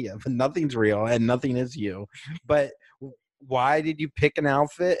 But nothing's real and nothing is you. But why did you pick an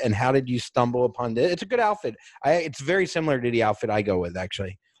outfit and how did you stumble upon this? It's a good outfit. It's very similar to the outfit I go with,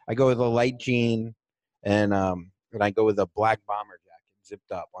 actually. I go with a light jean and I go with a black bomber jacket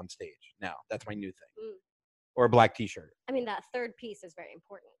zipped up on stage. Now, that's my new thing. Mm. Or a black t-shirt. I mean, that third piece is very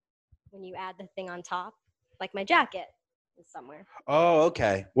important. When you add the thing on top, like my jacket is somewhere. Oh,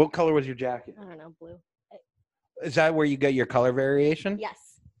 okay. What color was your jacket? I don't know, blue. Is that where you get your color variation?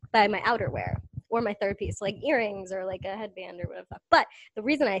 Yes, by my outerwear or my third piece, like earrings or like a headband or whatever. But the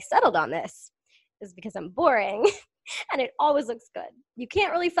reason I settled on this is because I'm boring and it always looks good. You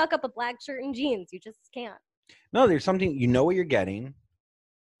can't really fuck up a black shirt and jeans. You just can't. No, there's something, you know what you're getting,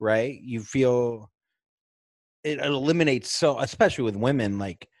 right? You feel it eliminates, so especially with women,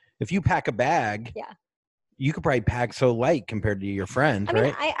 like if you pack a bag, Yeah, you could probably pack so light compared to your friends, I mean,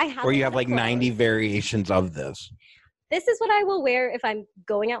 right? I have Or a you lot have of like 90 clothes. variations of this. This is what I will wear if I'm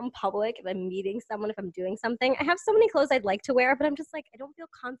going out in public, if I'm meeting someone, if I'm doing something. I have so many clothes I'd like to wear, but I'm just like, I don't feel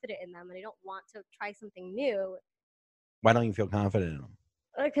confident in them and I don't want to try something new Why don't you feel confident in them?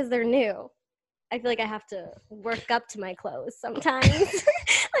 because they're new. I feel like I have to work up to my clothes sometimes.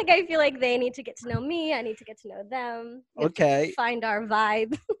 Like I feel like they need to get to know me. I need to get to know them. We have to Okay. find our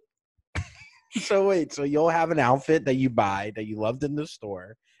vibe. So wait, so you'll have an outfit that you buy that you loved in the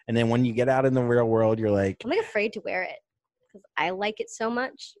store, and then when you get out in the real world, you're like, I'm like afraid to wear it because I like it so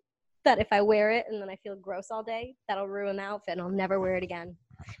much that if I wear it and then I feel gross all day, that'll ruin the outfit and I'll never wear it again.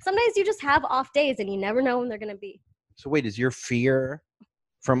 Sometimes you just have off days and you never know when they're going to be. so wait, is your fear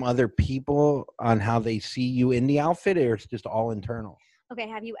from other people on how they see you in the outfit, or it's just all internal? Okay,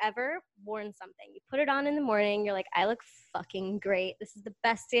 have you ever worn something? You put it on in the morning, you're like, I look fucking great. This is the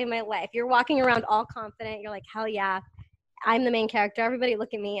best day of my life. You're walking around all confident. You're like, hell yeah, I'm the main character. Everybody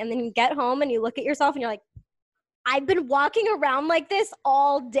look at me. And then you get home and you look at yourself and you're like, I've been walking around like this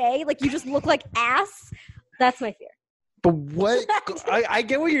all day. Like you just look like ass. That's my fear. But what? I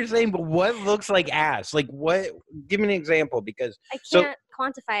get what you're saying, but what looks like ass? Like what? Give me an example, because I can't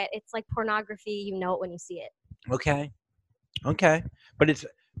quantify it. It's like pornography. You know it when you see it. okay,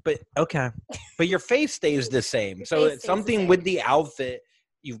 but your face stays the same. Your So face it's stays the something same. with the outfit.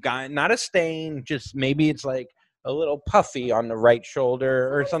 You've got not a stain, just maybe it's like a little puffy on the right shoulder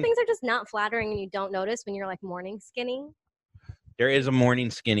or Sometimes something. things are just not flattering and you don't notice when you're like morning skinny. There is a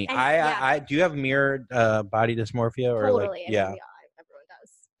morning skinny. And, I do you have mirrored body dysmorphia or Totally. like I mean, yeah? everyone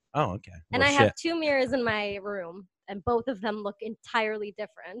does. Oh, okay. And Well, I shit. have 2 mirrors in my room, and both of them look entirely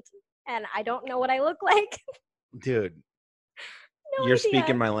different. And I don't know what I look like. Dude, No you're idea.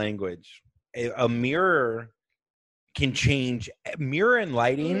 speaking my language. A mirror can change. Mirror and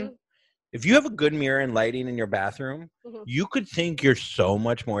lighting. Mhm. If you have a good mirror and lighting in your bathroom, Mhm. you could think you're so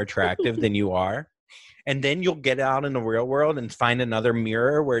much more attractive than you are. And then you'll get out in the real world and find another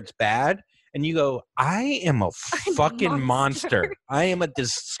mirror where it's bad. And you go, I am a fucking monster. I am a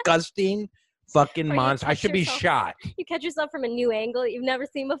disgusting fucking Or you monster. I catch should be yourself- shot. You catch yourself from a new angle that you've never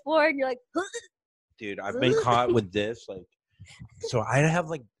seen before, and you're like, Dude, I've been caught with this. Like, so I have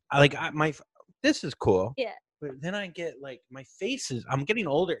this is cool. Yeah. But then I get like my face is. I'm getting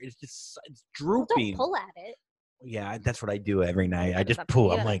older. It's well, drooping. don't pull at it. Yeah, that's what I do every night. I It's just up to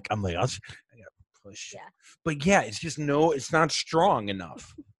pull. you. I gotta push. Yeah. But yeah, it's not strong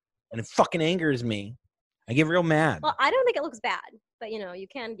enough, and it fucking angers me. I get real mad. Well, I don't think it looks bad, but you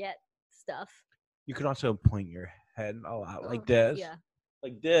can get stuff. You could also point your head a lot like this. Yeah.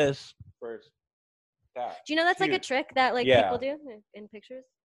 Like this first. That. Do you know that's like a Huge. trick that like Yeah. people do in pictures?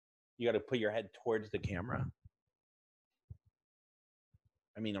 You got to put your head towards the camera.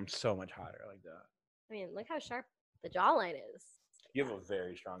 I mean, I'm so much hotter like that. I mean, look how sharp the jawline is. You have a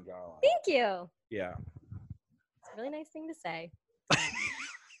very strong jawline. Thank you. Yeah. It's a really nice thing to say.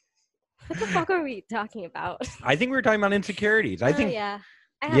 What the fuck are we talking about? I think we were talking about insecurities. I think yeah.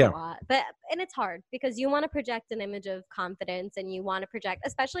 I have a lot, and it's hard because you want to project an image of confidence, and you want to project,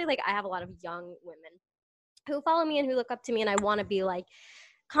 especially like I have a lot of young women who follow me and who look up to me, and I want to be like,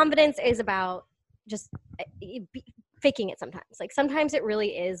 confidence is about just faking it sometimes. Like sometimes it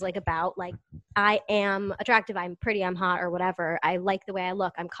really is like about like I am attractive, I'm pretty, I'm hot, or whatever. I like the way I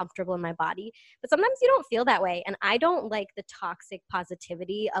look. I'm comfortable in my body. But sometimes you don't feel that way. And I don't like the toxic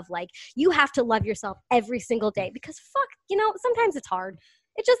positivity of like, you have to love yourself every single day because fuck, sometimes it's hard.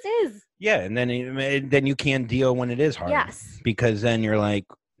 It just is. Yeah, and then you can't deal when it is hard. Yes. Because then you're like,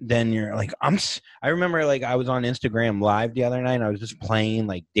 I remember like I was on Instagram Live the other night and I was just playing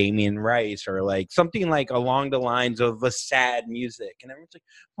like Damien Rice or like something like along the lines of a sad music. And everyone's like,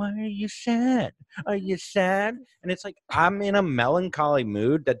 why are you sad? Are you sad? And it's like, I'm in a melancholy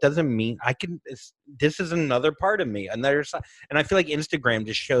mood. That doesn't mean this is another part of me. And I feel like Instagram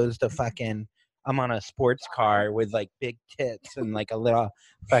just shows the fucking, I'm on a sports car with like big tits and like a little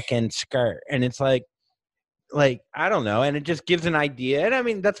fucking skirt. And it's like, I don't know, and it just gives an idea. And I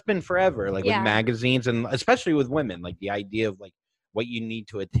mean, that's been forever, like with magazines and especially with women, like the idea of like what you need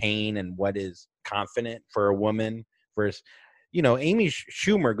to attain and what is confident for a woman versus, Amy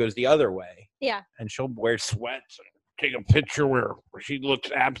Schumer goes the other way. Yeah. And she'll wear sweats and take a picture where she looks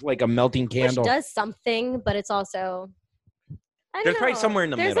like a melting candle. Which does something, but it's also... There's probably somewhere in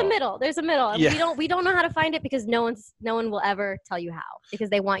the middle. There's a middle. Yeah. We don't know how to find it because no one will ever tell you how because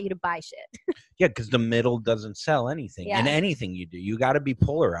they want you to buy shit. Yeah, because the middle doesn't sell anything. Yeah. And anything you do, you got to be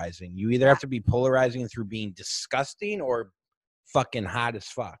polarizing. You either have to be polarizing through being disgusting or fucking hot as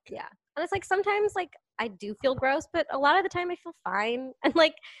fuck. Yeah. And it's like sometimes like I do feel gross, but a lot of the time I feel fine. And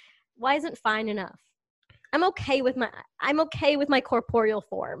like, why isn't fine enough? I'm okay with my corporeal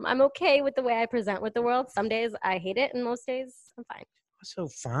form. I'm okay with the way I present with the world. Some days I hate it, and most days I'm fine. So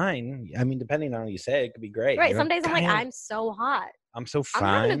fine. I mean, depending on how you say it, it could be great. Right. Some days I'm like, I'm so hot. I'm so fine.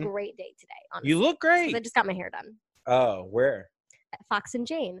 I'm having a great day today, honestly. You look great. I just got my hair done. Oh, where? At Fox and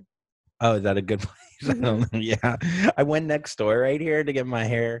Jane. Oh, is that a good place? I don't know. Yeah. I went next door right here to get my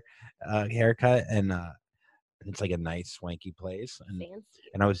haircut, and it's like a nice swanky place.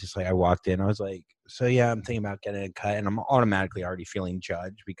 And I was just like, I walked in, I was like, so yeah, I'm thinking about getting a cut, and I'm automatically already feeling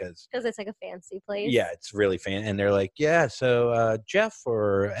judged because it's like a fancy place. Yeah, it's really fan. And they're like, yeah, so Jeff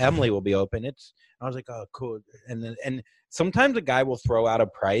or Emily will be open. I was like, oh, cool. And sometimes a guy will throw out a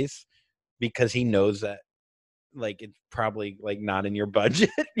price because he knows that like it's probably like not in your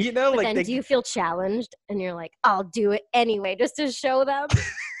budget, But like then do you feel challenged and you're like, I'll do it anyway just to show them?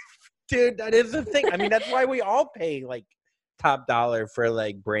 Dude, that is the thing. I mean, that's why we all pay like top dollar for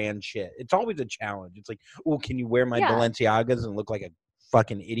like brand shit. It's always a challenge. It's like, oh, can you wear my Balenciagas and look like a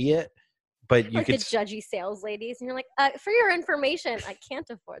fucking idiot? But you like the judgy sales ladies, and you're like, for your information, I can't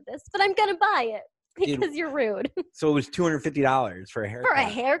afford this, but I'm gonna buy it because you're rude. So it was $250 for a haircut. For a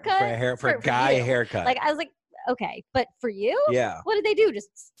haircut? For a guy haircut. Like I was like, okay, but for you? Yeah. What did they do? Just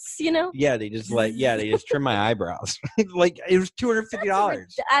Yeah, they just trim my eyebrows. Like it was $250.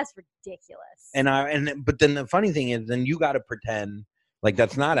 That's ridiculous. But then the funny thing is, then you got to pretend like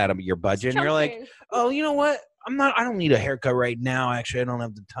that's not out of your budget, and you're like, oh, you know what? I don't need a haircut right now. Actually, I don't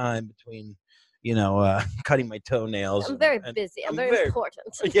have the time between, cutting my toenails. I'm very busy. I'm very important.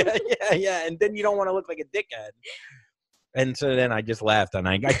 Yeah. And then you don't want to look like a dickhead. And so then I just left, and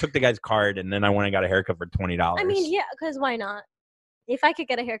I took the guy's card, and then I went and got a haircut for $20. I mean, yeah, because why not? If I could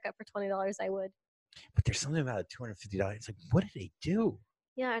get a haircut for $20, I would. But there's something about $250. It's like, what do they do?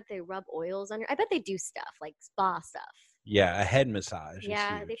 Yeah, they rub oils on your... I bet they do stuff, like spa stuff. Yeah, a head massage.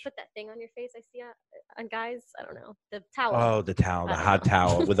 Yeah, they put that thing on your face I see on guys. I don't know. The towel. Oh, the hot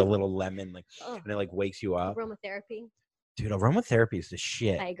towel with a little lemon, and it like wakes you up. Aromatherapy. Dude, aromatherapy is the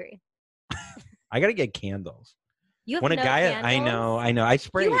shit. I agree. I got to get candles. You have candles? I know. I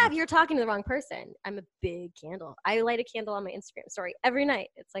spray. You're talking to the wrong person. I'm a big candle. I light a candle on my Instagram story every night.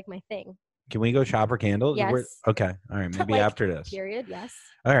 It's like my thing. Can we go shop for candles? Yes. Okay. All right. Maybe after this. Period. Yes.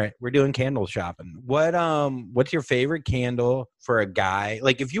 All right. We're doing candle shopping. What's your favorite candle for a guy?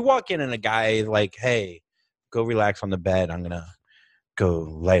 Like if you walk in and a guy is like, hey, go relax on the bed. I'm going to go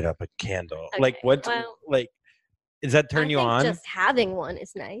light up a candle. Okay. Does that turn you on? Just having one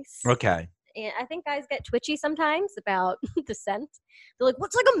is nice. Okay. And I think guys get twitchy sometimes about the scent. They're like,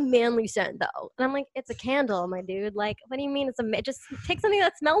 what's like a manly scent though? And I'm like, it's a candle, my dude. Like, what do you mean just take something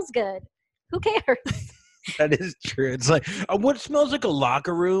that smells good. Who cares? That is true. It's like what smells like a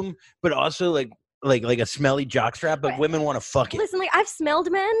locker room, but also like a smelly jockstrap, but women want to fuck it. Listen, like I've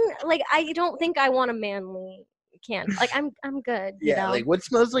smelled men. Like I don't think I want a manly candle. Like I'm good. Yeah, like what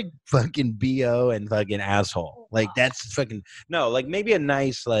smells like fucking BO and fucking asshole. Like that's fucking no. Like maybe a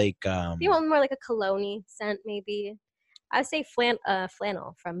nice like. You want more like a cologne scent, maybe. I would say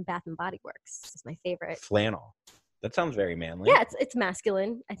flannel from Bath and Body Works is my favorite. Flannel. That sounds very manly. Yeah, it's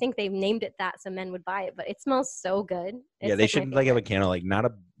masculine. I think they've named it that so men would buy it, but it smells so good. Yeah, It's, they my should like have a favorite. candle, like not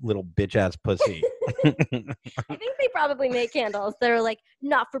a little bitch ass pussy. I think they probably make candles that are like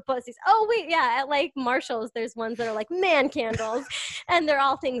not for pussies. Oh wait, yeah, at like Marshall's, there's ones that are like man candles, and they're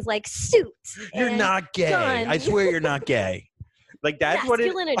all things like suit. You're and not gay. gun. I swear you're not gay. Like that's what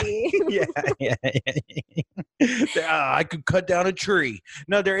it. Masculinity. Yeah. I could cut down a tree.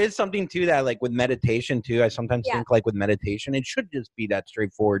 No, there is something to that. Like with meditation too. I sometimes Yeah. think like with meditation, it should just be that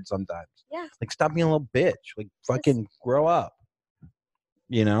straightforward. Sometimes. Yeah. Like stop being a little bitch. Like fucking grow up.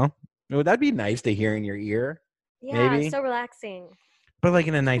 You know. Well, that'd be nice to hear in your ear. Yeah, Maybe. so relaxing. But like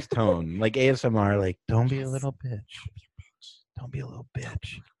in a nice tone, like ASMR. Like don't be a Yes. little bitch. Don't be a little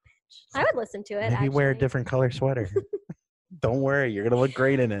bitch. I would listen to it. Maybe wear a actually. different color sweater. Don't worry, you're gonna look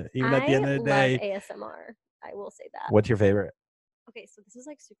great in it. Even at the end of the I day. love ASMR. I will say that. What's your favorite? Okay, so this is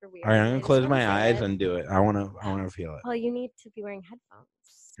like super weird. All right, I'm I gonna just close wanna my say eyes it. and do it. I wanna feel it. Well, you need to be wearing headphones.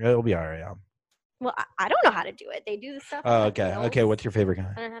 It'll be all right. Yeah. Well, I don't know how to do it. They do the stuff. Oh, with okay. nails. Okay, what's your favorite I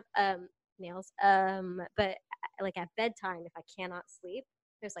kind? don't have nails. But like at bedtime, if I cannot sleep,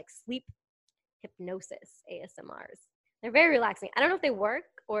 there's like sleep hypnosis ASMRs. They're very relaxing. I don't know if they work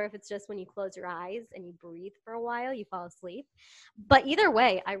or if it's just when you close your eyes and you breathe for a while, you fall asleep. But either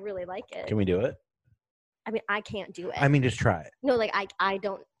way, I really like it. Can we do it? I mean, I can't do it. I mean, just try it. No, like I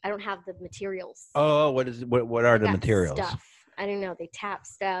don't have the materials. Oh, what are the That materials? Stuff. I don't know. They tap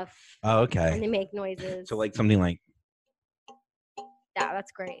stuff Oh, and okay. they make noises. So like something like yeah,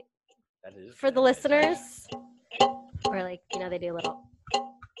 that's great. that is For the listeners, or like, they do a little.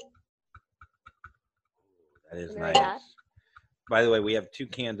 that is Something like nice. that. By the way, we have 2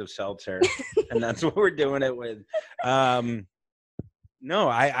 cans of seltzer, and that's what we're doing it with. No,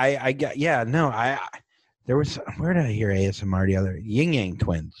 I got there was where did I hear ASMR the other Yin Yang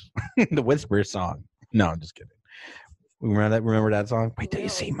Twins, the Whisper song. No, I'm just kidding. Remember that song? Wait till you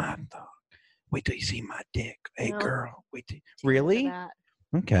No. see my dog. Wait till you see my dick. Hey No. girl, wait till For really? that.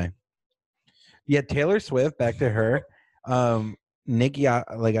 Okay. Yeah, Taylor Swift, back to her. Nikki,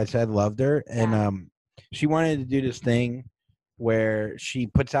 like I said, loved her. And Yeah. she wanted to do this thing where she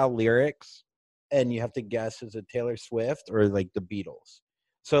puts out lyrics and you have to guess is it Taylor Swift or like the Beatles.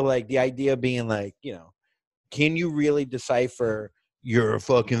 So like the idea being like, can you really decipher your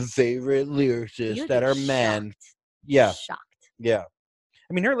fucking favorite lyricists You'd that be are men? shocked. Yeah. Shocked. Yeah.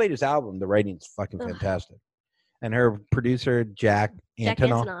 I mean, her latest album, the writing's fucking Ugh. fantastic. And her producer, Jack Jack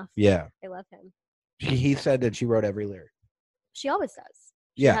Antonoff. Antonoff. Yeah. I love him. He said that she wrote every lyric. She always does.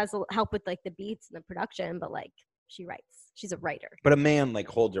 She Yeah. has help with like the beats and the production, but like she writes. She's a writer. But a man like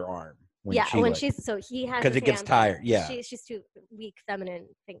holds her arm when Yeah, she when like, she's so he has because his it gets hands- tired. Yeah. She's too weak, feminine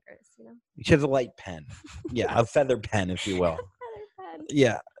fingers, She has a light pen. Yeah, a feather pen, if you will. Feather pen.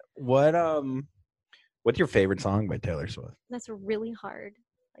 Yeah. What's your favorite song by Taylor Swift? That's really hard.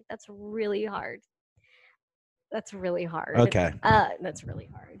 Like that's really hard. That's really hard. Okay. That's really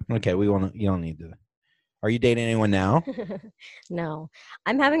hard. Okay, you don't need to. Are you dating anyone now? No,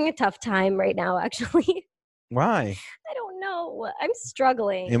 I'm having a tough time right now. Actually, Why? I don't know. I'm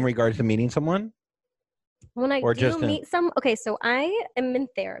struggling. In regards to meeting someone? When I or do just in- meet some, okay, so I am in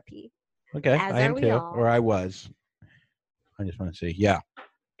therapy. Okay, As I am are we too. all. Or I was. I just want to see. Yeah.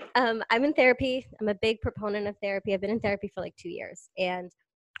 I'm in therapy. I'm a big proponent of therapy. I've been in therapy for like 2 years, and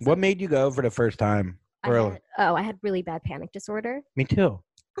What made you go for the first time? I had really bad panic disorder. Me too.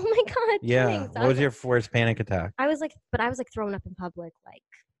 Oh my god! Yeah. thanks. What was your first panic attack? I was like thrown up in public like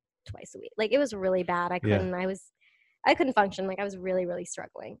twice a week. Like it was really bad. I Yeah. couldn't. I couldn't function. Like I was really, really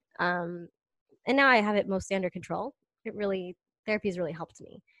struggling. And now I have it mostly under control. Therapy has really helped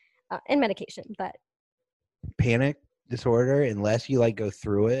me, and medication. But Panic disorder, unless you like go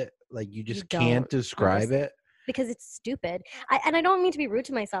through it, like you just can't don't, describe it. because it's stupid. And I don't mean to be rude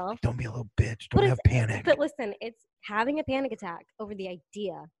to myself. Don't be a little bitch. But Don't have panic. But listen, it's having a panic attack over the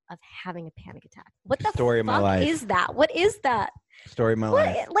idea of having a panic attack. What the Story of my fuck life. is that? What is that? Story of my What?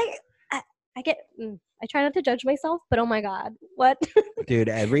 life. Like, I try not to judge myself, but oh my god, what? Dude,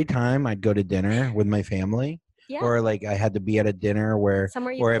 every time I'd go to dinner with my family, Yeah. or like I had to be at a dinner where,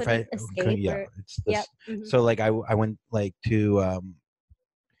 Somewhere you or if couldn't I, escape. yeah, or, it's this. yep. Mhm. So like I went like to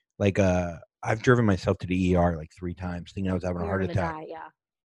I've driven myself to the ER like 3 times thinking I was having a You're heart gonna attack. die, yeah.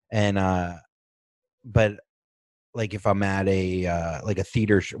 And but like if I'm at a like a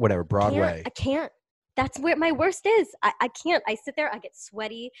theater whatever, Broadway. I can't. That's where my worst is. I can't. I sit there, I get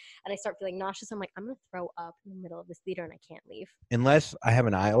sweaty, and I start feeling nauseous. I'm like, I'm gonna throw up in the middle of this theater, and I can't leave. Unless I have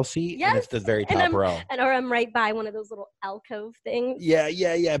an aisle seat and it's the very and top row. Or I'm right by one of those little alcove things.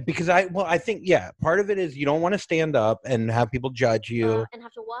 Yeah. Because I think part of it is you don't want to stand up and have people judge you. And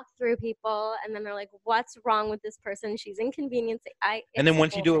have to walk through people, and then they're like, "What's wrong with this person? She's inconveniencing." And then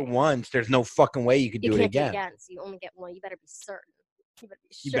once you do it once, there's no fucking way you could do it again. So you only get one. You better be certain.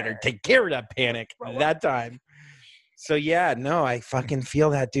 You better take care of that panic that time. So yeah, no, I fucking feel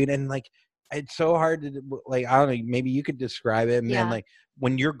that, dude. And like, it's so hard to like. I don't know. Maybe you could describe it, man. Like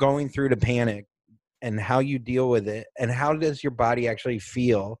when you're going through the panic and how you deal with it, and how does your body actually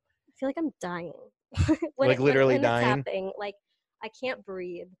feel? I feel like I'm dying. Like literally when dying. It's happening, like I can't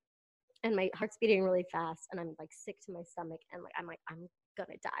breathe, and my heart's beating really fast, and I'm like sick to my stomach, and I'm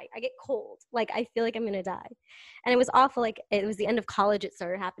gonna die. I get cold. Like I feel like I'm gonna die. And it was awful. Like it was the end of college. It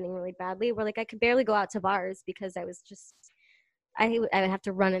started happening really badly where like I could barely go out to bars because I was just, I would have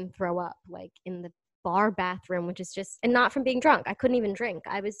to run and throw up like in the bar bathroom, which is just, and not from being drunk. I couldn't even drink.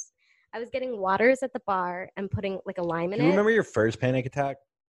 I was getting waters at the bar and putting like a lime in it. Do you remember your first panic attack?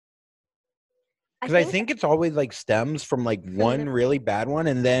 Because I think it's always like stems from like one really bad one,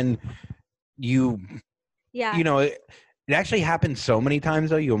 and then you know, it actually happens so many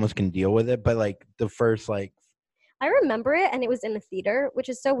times though you almost can deal with it. But like the first, like, I remember it, and it was in the theater, which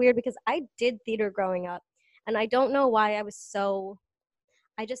is so weird because I did theater growing up, and I don't know why I started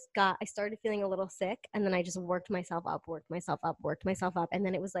feeling a little sick, and then I just worked myself up, and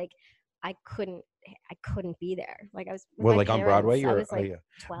then it was like I couldn't be there. Like I was like on Broadway. I was like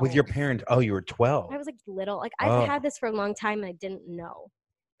 12. With your parents. Oh, you were 12. I was like little. Like I've had this for a long time, and I didn't know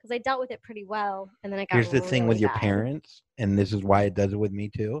because I dealt with it pretty well, and then I got. Here's the thing with your bad. parents, and this is why it does it with me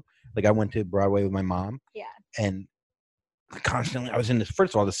too. Like I went to Broadway with my mom. Yeah. And constantly, I was in this.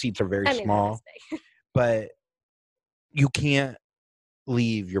 First of all, the seats are very small, but you can't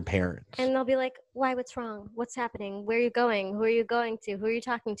leave your parents. And they'll be like, "Why? What's wrong? What's happening? Where are you going? Who are you going to? Who are you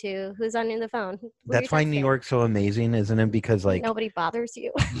talking to? Who's on the phone?" That's why New York's so amazing, isn't it? Because like nobody bothers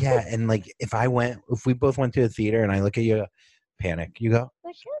you. Yeah, and like if we both went to a theater and I look at you, panic. You go,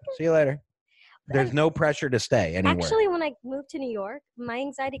 see you later. There's no pressure to stay anywhere. Actually, when I moved to New York, my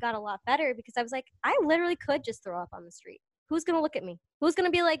anxiety got a lot better because I was like, I literally could just throw up on the street. Who's gonna look at me? Who's gonna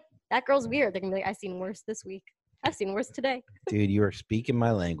be like, that girl's weird? They're gonna be like, I've seen worse this week. I've seen worse today. Dude, you are speaking my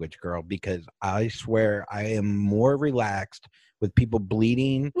language, girl, because I swear I am more relaxed with people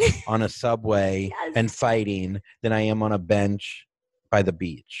bleeding on a subway and fighting than I am on a bench by the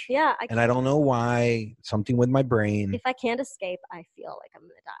beach. Yeah. I don't know why. Something with my brain. If I can't escape, I feel like I'm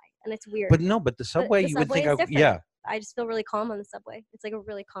going to die. And it's weird. But the subway, you would think, I just feel really calm on the subway. It's like a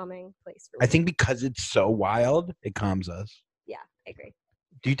really calming place for me. I think because it's so wild, it calms us. Yeah, I agree.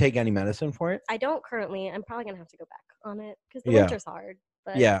 Do you take any medicine for it? I don't currently. I'm probably going to have to go back on it because the winter's hard.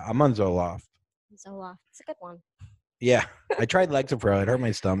 But yeah, I'm on Zoloft. Zoloft. It's a good one. Yeah. I tried Lexapro. It hurt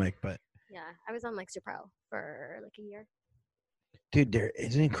my stomach, but. Yeah, I was on Lexapro for like a year. Dude,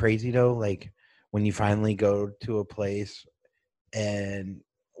 isn't it crazy though? Like when you finally go to a place and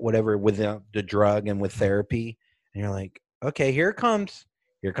whatever with the drug and with therapy, and you're like, okay, here comes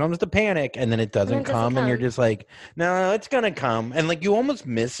the panic, and then it doesn't come, and you're just like, no, it's gonna come, and like you almost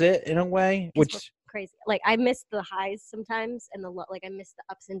miss it in a way, which is crazy. Like I miss the highs sometimes, and I miss the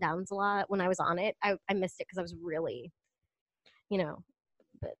ups and downs a lot when I was on it. I missed it because I was really,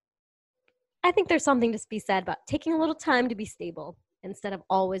 but I think there's something to be said about taking a little time to be stable instead of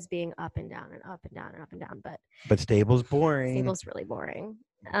always being up and down and up and down and up and down. But stable's boring. Stable's really boring.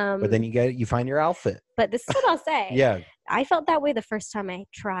 But then you find your outfit. But this is what I'll say. Yeah. I felt that way the first time I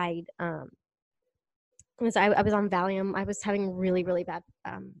tried. I was on Valium. I was having really, really bad.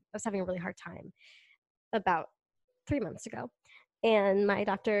 I was having a really hard time about 3 months ago. And my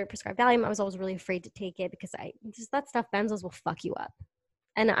doctor prescribed Valium. I was always really afraid to take it because that stuff, benzos will fuck you up.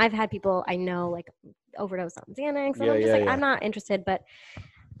 And I've had people I know like overdose on Xanax. And I'm just I'm not interested. But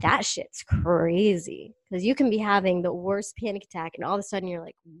that shit's crazy because you can be having the worst panic attack and all of a sudden you're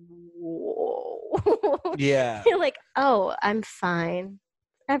like, whoa. Yeah. You're like, oh, I'm fine.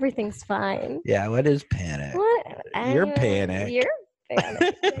 Everything's fine. Yeah, what is panic? What? You're panic. You're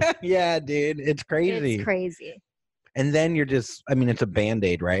panic. Yeah, dude. It's crazy. It's crazy. And then you're just, it's a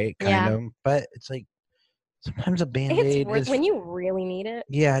Band-Aid, right? Kind of. But it's like, sometimes a Band-Aid is when you really need it.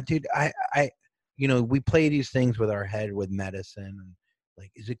 Yeah, dude. We play these things with our head with medicine. And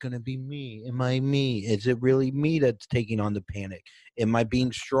like, is it going to be me? Am I me? Is it really me that's taking on the panic? Am I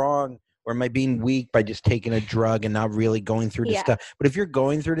being strong or am I being weak by just taking a drug and not really going through the stuff? But if you're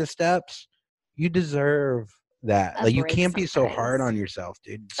going through the steps, you deserve that. Like, you can't be so hard on yourself,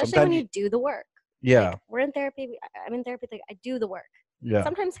 dude. Especially when you do the work. Yeah. Like, we're in therapy. I'm in therapy. Like, I do the work. Yeah.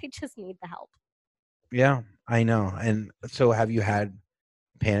 Sometimes I just need the help. Yeah, I know. And so have you had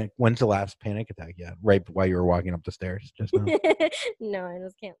panic? When's the last panic attack you had? Right while you were walking up the stairs just now? No, I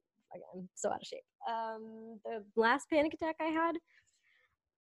just can't. I'm so out of shape. The last panic attack I had,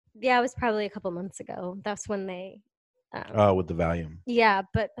 Yeah, it was probably a couple months ago. That's when they. Oh, with the Valium. Yeah,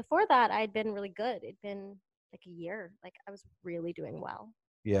 but before that, I'd been really good. It'd been like a year. Like I was really doing well.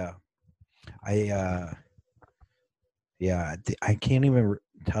 Yeah. I can't even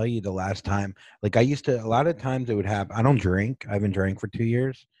tell you the last time. Like I used to, a lot of times it would happen. I don't drink. I haven't drank for 2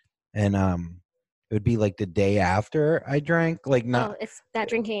 years, and it would be like the day after I drank. Like not, It's that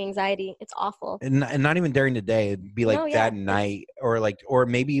drinking anxiety. It's awful. and not even during the day. It'd be like No, that yeah, night, or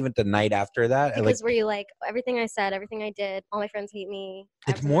maybe even the night after that. Like because were you like everything I said, everything I did, all my friends hate me.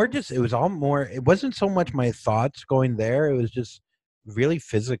 it's more just. It was all more. It wasn't so much my thoughts going there. It was just really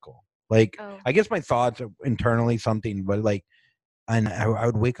physical. Like Oh, I guess my thoughts are internally something, but like, and I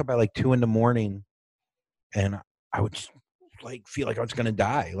would wake up at like 2 a.m. and I would just, like feel like I was gonna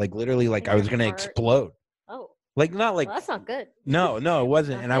die, like literally, like I your was gonna heart. explode. Oh, Like not like well, that's not good. no, it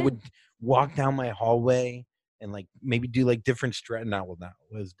wasn't. And I Not would walk down my hallway and like maybe do like different stretch. Not well, that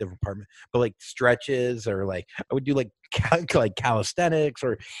was a different apartment, but like stretches or like I would do like like calisthenics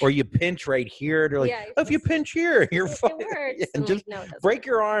or you pinch right here. They're like, Yeah, you're oh, if you supposed to. pinch here, you're It fine. works. Yeah, and I'm just like, no, it doesn't. break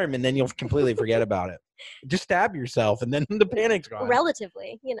your arm and then you'll completely forget about it. Just stab yourself and then the panic's gone.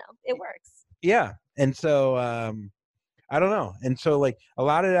 Relatively, it works. Yeah, and so I don't know. And so like a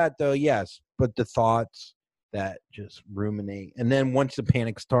lot of that though, yes, but the thoughts that just ruminate. And then once the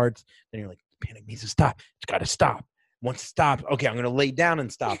panic starts, then you're like, the panic needs to stop. It's got to stop. Once it stops, okay, I'm going to lay down and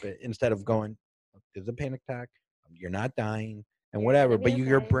stop it instead of going, there's a panic attack. You're not dying and You're whatever. gonna be But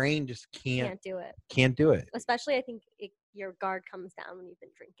your okay. brain just can't do it. can't do it. Especially, I think your guard comes down when you've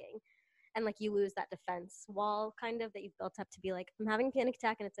been drinking, and like you lose that defense wall kind of that you've built up to be like, I'm having a panic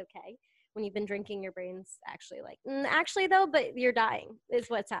attack and it's okay. When you've been drinking, your brain's actually like, actually though, but you're dying is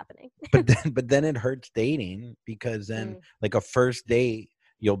what's happening. But then it hurts dating because then like a first date,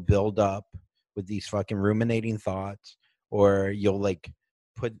 you'll build up with these fucking ruminating thoughts, or you'll like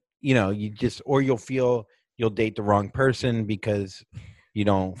put, you just, or you'll feel you'll date the wrong person because you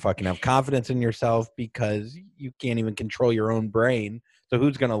don't fucking have confidence in yourself because you can't even control your own brain. So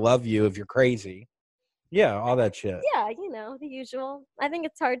who's gonna love you if you're crazy? Yeah, all that shit. Yeah, the usual. I think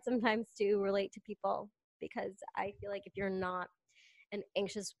it's hard sometimes to relate to people because I feel like if you're not an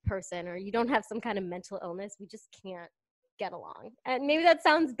anxious person or you don't have some kind of mental illness, we just can't get along. And maybe that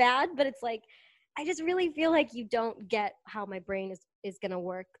sounds bad, but it's like I just really feel like you don't get how my brain is going to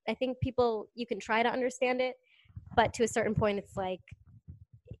work. I think people, you can try to understand it, but to a certain point it's like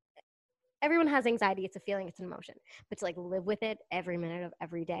everyone has anxiety. It's a feeling, it's an emotion. But to like live with it every minute of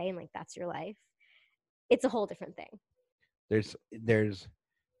every day and like that's your life, it's a whole different thing. There's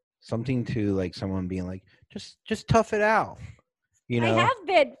something to like someone being like, just tough it out. I have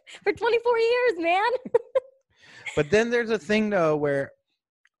been for 24 years, man. But then there's a thing though where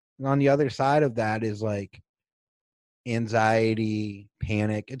on the other side of that is like anxiety,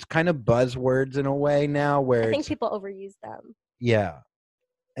 panic. It's kind of buzzwords in a way now where I think people overuse them. Yeah.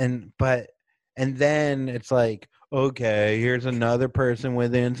 And then it's like, okay, here's another person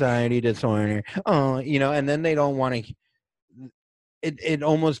with anxiety disorder. Oh, and then they don't want to. It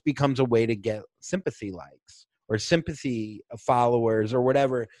almost becomes a way to get sympathy likes or sympathy followers or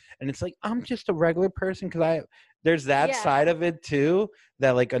whatever. And it's like, I'm just a regular person because there's that side of it too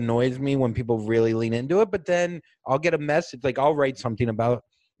that like annoys me when people really lean into it. But then I'll get a message, like I'll write something about,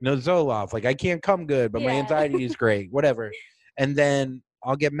 Zoloft, like I can't come good, but my anxiety is great, whatever. And then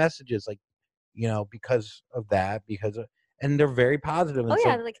I'll get messages like, because of that, and they're very positive. And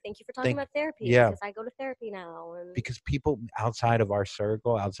they're like, thank you for talking about therapy. Yeah. Because I go to therapy now. And because people outside of our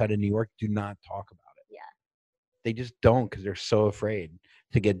circle, outside of New York, do not talk about it. Yeah. They just don't because they're so afraid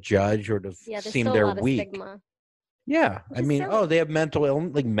to get judged or to seem still they're a lot weak. Of stigma. Yeah. I mean, they have mental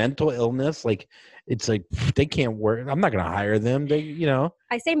illness. Like, it's like, they can't work. I'm not going to hire them.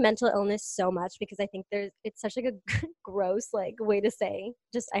 I say mental illness so much because I think it's such like a gross like way to say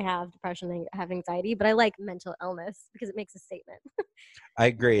just I have depression, I have anxiety, but I like mental illness because it makes a statement. I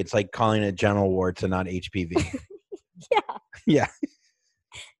agree. It's like calling it genital warts and not HPV. Yeah. Yeah.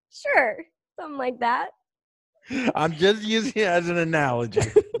 Sure. Something like that. I'm just using it as an analogy.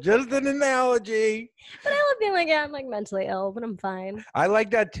 Just an analogy. But I love being like, I'm like mentally ill, but I'm fine. I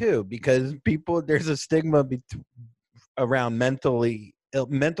like that too because there's a stigma around mental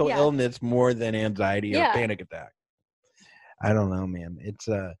illness more than anxiety or panic attack. I don't know, man.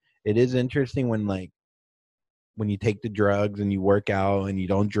 It is interesting when you take the drugs and you work out and you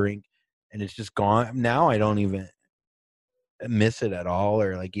don't drink and it's just gone. Now I don't even miss it at all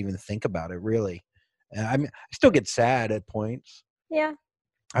or like even think about it really. I mean, I still get sad at points. Yeah.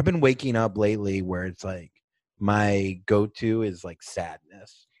 I've been waking up lately where it's like my go-to is like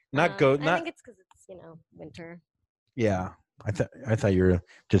sadness. I think it's because it's winter. Yeah, I thought you were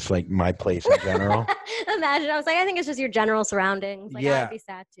just like my place in general. Imagine. I was like, I think it's just your general surroundings. Like, Yeah. I'd be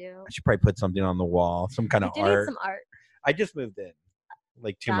sad too. I should probably put something on the wall, some kind You of do need art. some art. I just moved in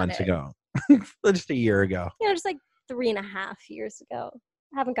like 2 Got months it. ago, just a year ago. Just like 3.5 years ago.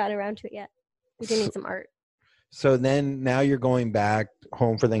 I haven't gotten around to it yet. We do need some art. So then now you're going back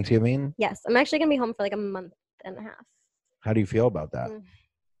home for Thanksgiving? Yes, I'm actually going to be home for like a month and a half. How do you feel about that?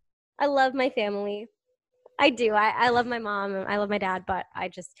 I love my family. I do. I love my mom and I love my dad, but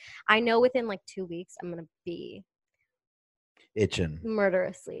I know within like 2 weeks I'm going to be Itching.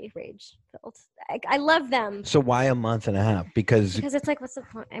 murderously rage filled. I love them. So why a month and a half? Because it's like, what's the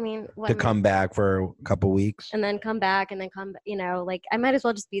point? I mean, to come back for a couple weeks and then come back and then come, like I might as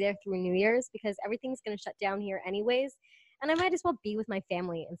well just be there through New Year's because everything's going to shut down here anyways. And I might as well be with my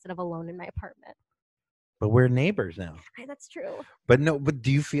family instead of alone in my apartment. But we're neighbors now. That's true. But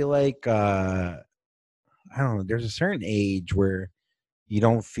do you feel like, I don't know, there's a certain age where you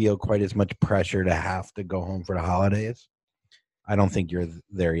don't feel quite as much pressure to have to go home for the holidays? I don't think you're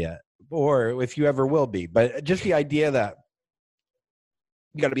there yet, or if you ever will be. But just the idea that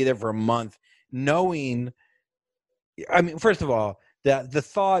you got to be there for a month, knowing, I mean, first of all, the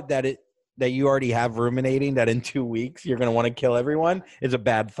thought that you already have ruminating that in 2 weeks you're going to want to kill everyone is a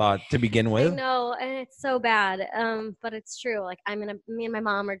bad thought to begin with. I know, and it's so bad. But it's true. Like me and my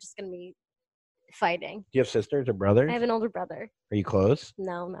mom are just gonna be fighting. Do you have sisters or brothers? I have an older brother. Are you close?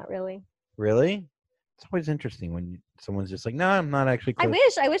 No, not really. Really? It's always interesting when someone's just like, no, I'm not actually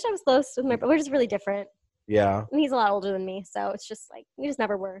close. I wish I was close with my brother. We're just really different. Yeah. And he's a lot older than me, so it's just like we just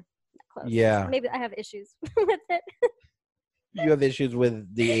never were that close. Yeah. Maybe I have issues with it. You have issues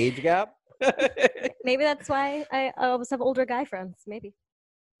with the age gap? Maybe that's why I always have older guy friends. Maybe.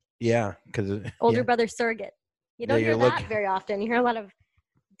 Yeah, because older brother surrogate. You don't hear that look- very often. You hear a lot of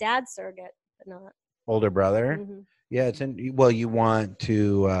dad surrogate, but not older brother. Mhm. Yeah, well, you want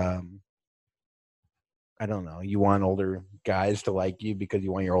to. I don't know. You want older guys to like you because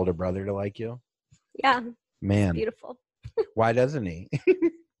you want your older brother to like you. Yeah, Man, beautiful. why doesn't he?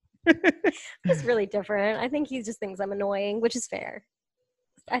 It's really different. I think he just thinks I'm annoying, which is fair.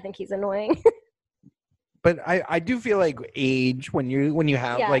 I think he's annoying. But I do feel like age when you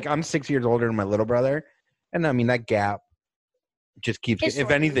have like I'm 6 years older than my little brother, and I mean that gap just keeps.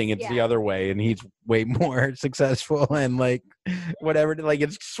 If anything, it's the other way, and he's way more successful and like whatever. Like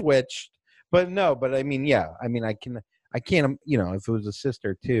it's switched. But no. But I mean, yeah. I mean, I can't. You know, if it was a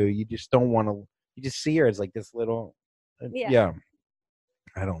sister too, you just don't want to. You just see her as like this little. Yeah.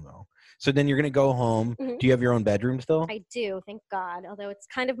 I don't know. So then you're gonna go home. Mhm. Do you have your own bedroom still? I do, thank God. Although it's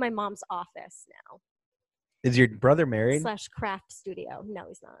kind of my mom's office now. Is your brother married? / craft studio. No,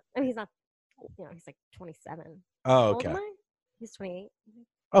 he's not. I mean, he's not. He's like 27. Oh, How old okay. am I? He's 28.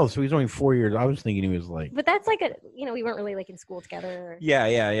 Oh, so he's only 4 years. I was thinking he was like. But that's like we weren't really like in school together.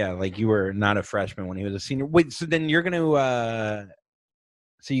 Yeah. Like you were not a freshman when he was a senior. Wait, so then you're gonna.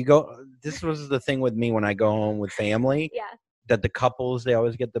 So you go. This was the thing with me when I go home with family. Yeah. That the couples they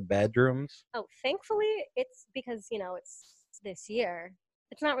always get the bedrooms. Oh, thankfully it's because it's this year.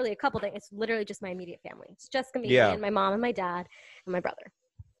 It's not really a couple thing. It's literally just my immediate family. It's just gonna be me and my mom and my dad and my brother.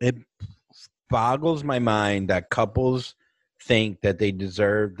 It boggles my mind that couples think that they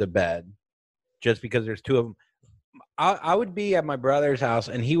deserve the bed just because there's two of them. I would be at my brother's house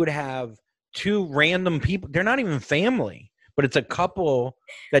and he would have two random people. They're not even family, but it's a couple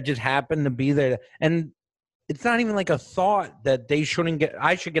that just happen to be there. And it's not even like a thought that they shouldn't get.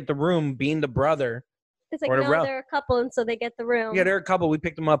 I should get the room being the brother. It's like, no, they're a couple, and so they get the room. Yeah, they're a couple. We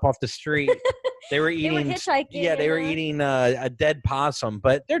picked them up off the street. They were eating. They were hitchhiking. Yeah, they were eating a dead possum,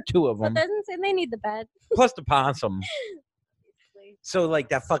 but they're two of them. But doesn't say they need the bed. Plus the possum. So like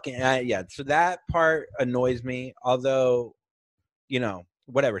that fucking yeah. So that part annoys me. Although,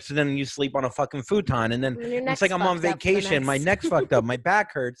 whatever. So then you sleep on a fucking futon, and then it's like I'm on vacation. My neck's fucked up. My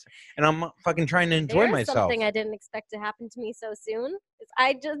back hurts, and I'm fucking trying to enjoy myself. Something I didn't expect to happen to me so soon.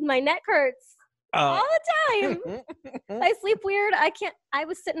 My neck hurts. All the time. I sleep weird. I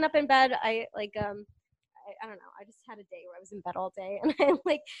was sitting up in bed. I don't know. I just had a day where I was in bed all day and I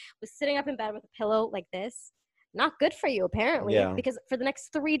was sitting up in bed with a pillow like this. Not good for you apparently. Yeah. Because for the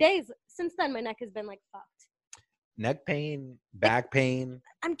next 3 days since then, my neck has been fucked. Neck pain, back pain.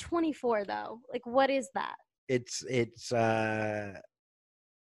 I'm 24 though. What is that?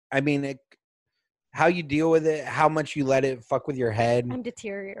 How you deal with it, how much you let it fuck with your head. I'm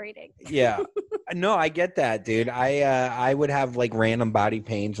deteriorating. Yeah. No, I get that, dude. I would have random body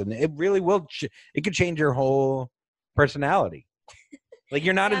pains, and it really will. It could change your whole personality.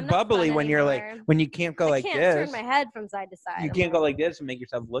 You're not as bubbly when you're when you can't go like this. I can't turn my head from side to side. You can't go like this and make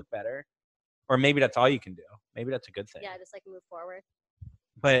yourself look better. Or maybe that's all you can do. Maybe that's a good thing. Yeah, just like move forward.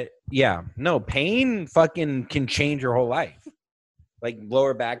 But yeah, no, pain fucking can change your whole life. Like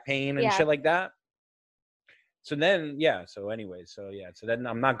lower back pain and shit like that. So then, so then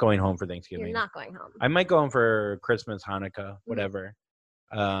I'm not going home for Thanksgiving. You're not going home. I might go home for Christmas, Hanukkah, whatever.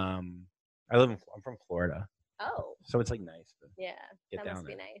 I'm from Florida. Oh. So it's like nice. Yeah, that must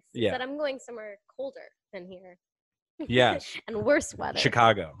be nice. Yeah. But I'm going somewhere colder than here. Yes. And worse weather.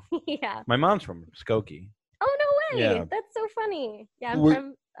 Chicago. Yeah. My mom's from Skokie. Oh, no way. Yeah. That's so funny. Yeah, I'm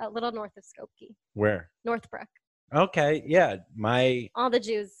from a little north of Skokie. Where? Northbrook. Okay. Yeah. All the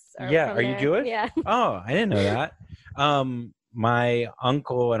Jews are from are there. you Jewish? Yeah. Oh, I didn't know that. My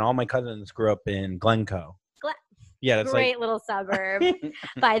uncle and all my cousins grew up in Glencoe. Yeah, that's great little suburb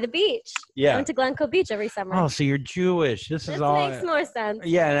by the beach. Yeah. I went to Glencoe Beach every summer. Oh, so you're Jewish. This makes more sense.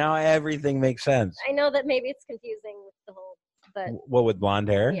 Yeah, now everything makes sense. I know that maybe it's confusing with the whole, but what, with blonde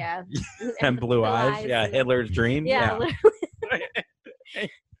hair? Yeah. And blue eyes. Yeah, Hitler's dream. Yeah.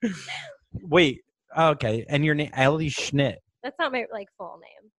 Wait. Okay, and your name Ellie Schnitt. That's not my full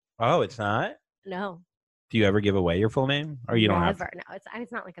name. Oh, it's not? No. Do you ever give away your full name, or you don't have? Never. No,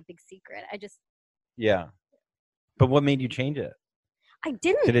 it's not like a big secret. I just. Yeah. But what made you change it? I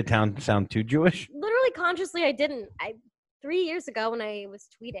didn't. Did it sound too Jewish? Literally, consciously, I didn't. 3 years ago when I was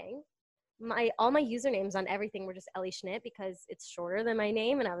tweeting, all my usernames on everything were just Ellie Schnitt because it's shorter than my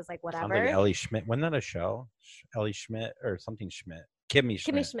name, and I was like, whatever. Sounds like Ellie Schmidt. Wasn't that a show? Ellie Schmidt or something Schmidt? Kimmy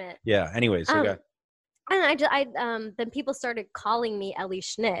Schmidt. Yeah. Anyways, and then people started calling me Ellie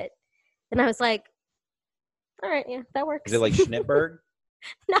Schnitt, and I was like, all right, yeah, that works. Is it like Schnittberg?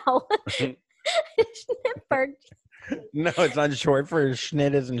 No. Schnittberg. No, it's not short for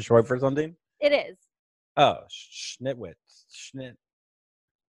Schnitt. Isn't short for something. It is. Oh, Schnittwitz. Schnitt.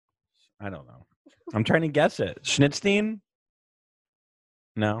 I don't know. I'm trying to guess it. Schnitzstein?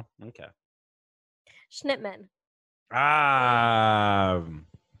 No? Okay. Schnittman.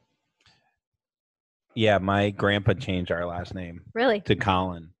 Yeah, my grandpa changed our last name. Really? To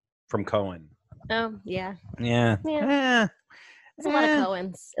Colin from Cohen. Oh, yeah. Yeah. There's a lot of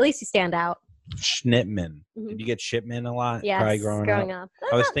Cohens. At least you stand out. Schnittman. Did you get Shipman a lot? Yes, probably growing up.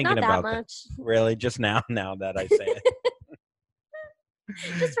 I was thinking about that much. Really? Just now that I say it.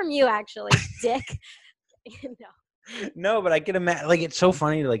 Just from you, actually, dick. No, but I can imagine. Like, it's so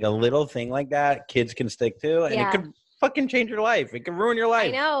funny. Like a little thing like that, kids can stick to, and it could fucking change your life. It could ruin your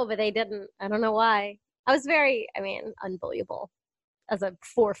life. I know, but they didn't. I don't know why. I was unbelievable as a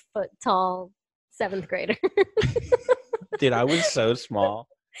 4 foot tall 7th grader. Dude, I was so small.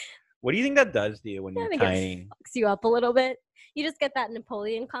 What do you think that does to you when you're tiny? It fucks you up a little bit. You just get that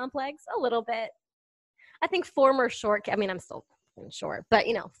Napoleon complex a little bit. I think former short. I'm still short, but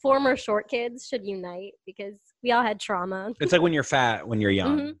former short kids should unite because we all had trauma. It's like when you're fat when you're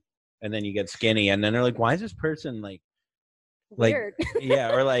young, and then you get skinny, and then they're like, "Why is this person like weird?"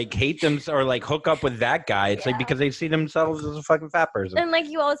 Or like hate them, or like hook up with that guy. It's like because they see themselves as a fucking fat person. And like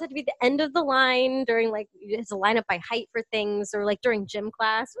you always have to be at the end of the line during you had to line up by height for things, or like during gym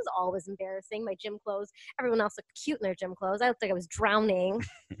class. It was always embarrassing. My gym clothes. Everyone else looked cute in their gym clothes. I looked like I was drowning.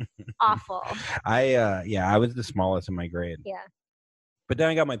 Awful. I was the smallest in my grade. Yeah. But then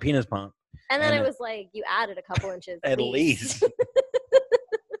I got my penis pump. And then it was like you added a couple inches. At least.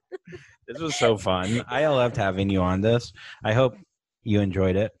 This was so fun. I loved having you on this. I hope you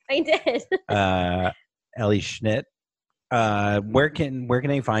enjoyed it. I did. Ellie Schnitt. Where can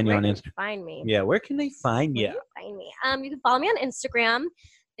they find you on Instagram? Find me. Yeah, where can they find you? Find me. You can follow me on Instagram.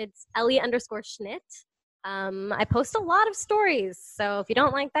 It's Ellie_Schnitt. I post a lot of stories, so if you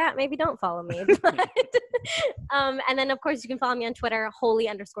don't like that, maybe don't follow me. But, and then, of course, you can follow me on Twitter,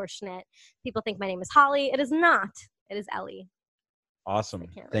 Holy_Schnitt. People think my name is Holly. It is not. It is Ellie. Awesome.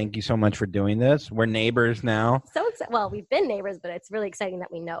 Thank you so much for doing this. We're neighbors now. So well, we've been neighbors, but it's really exciting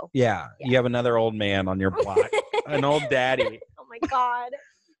that we know. Yeah. You have another old man on your block, an old daddy. Oh my God.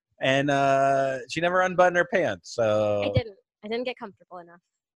 And she never unbuttoned her pants. So I didn't get comfortable enough.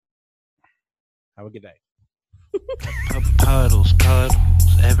 Have a good day. Puddles,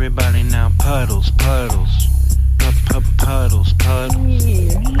 everybody now puddles. Puddles, puddles.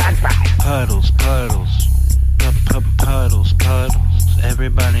 That's right. Puddles,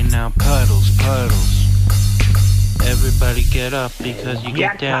 everybody now puddles. Everybody get up because you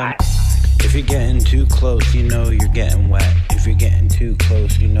get down. If you're getting too close, you know you're getting wet. If you're getting too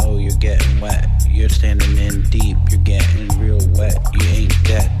close, you know you're getting wet. You're standing in deep, you're getting real wet. You ain't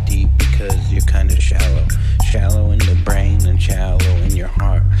that deep because you're kind of shallow. Shallow in the brain and shallow in your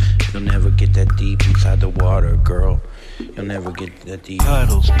heart. You'll never get that deep inside the water, girl. You'll never get that deep.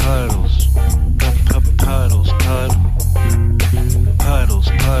 Puddles, puddles, puddles, puddles, puddles, puddles,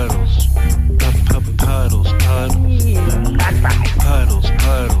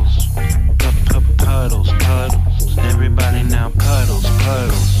 puddles, puddles, puddles. Everybody now, puddles,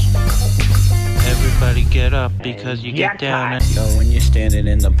 puddles. Everybody get up because you get down and Yo, when you're standing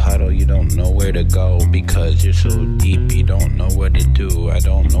in the puddle, you don't know where to go because you're so deep, you don't know what to do. I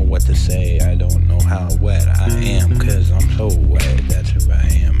don't know what to say, I don't know how wet I am because I'm so wet, that's who I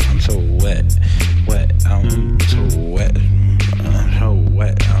am. I'm so wet, I'm so wet, I'm so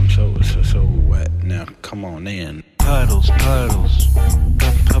wet, I'm so wet. Now come on in. puddles, puddles,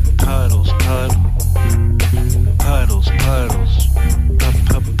 puddles, puddles, puddles, puddles,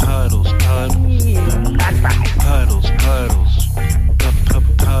 puddles,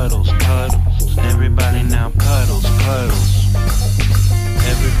 puddles, puddles. Everybody now, puddles, puddles.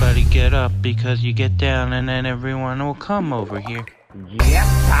 Everybody get up because you get down and then everyone will come over here. Yep,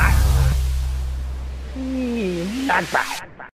 that's right.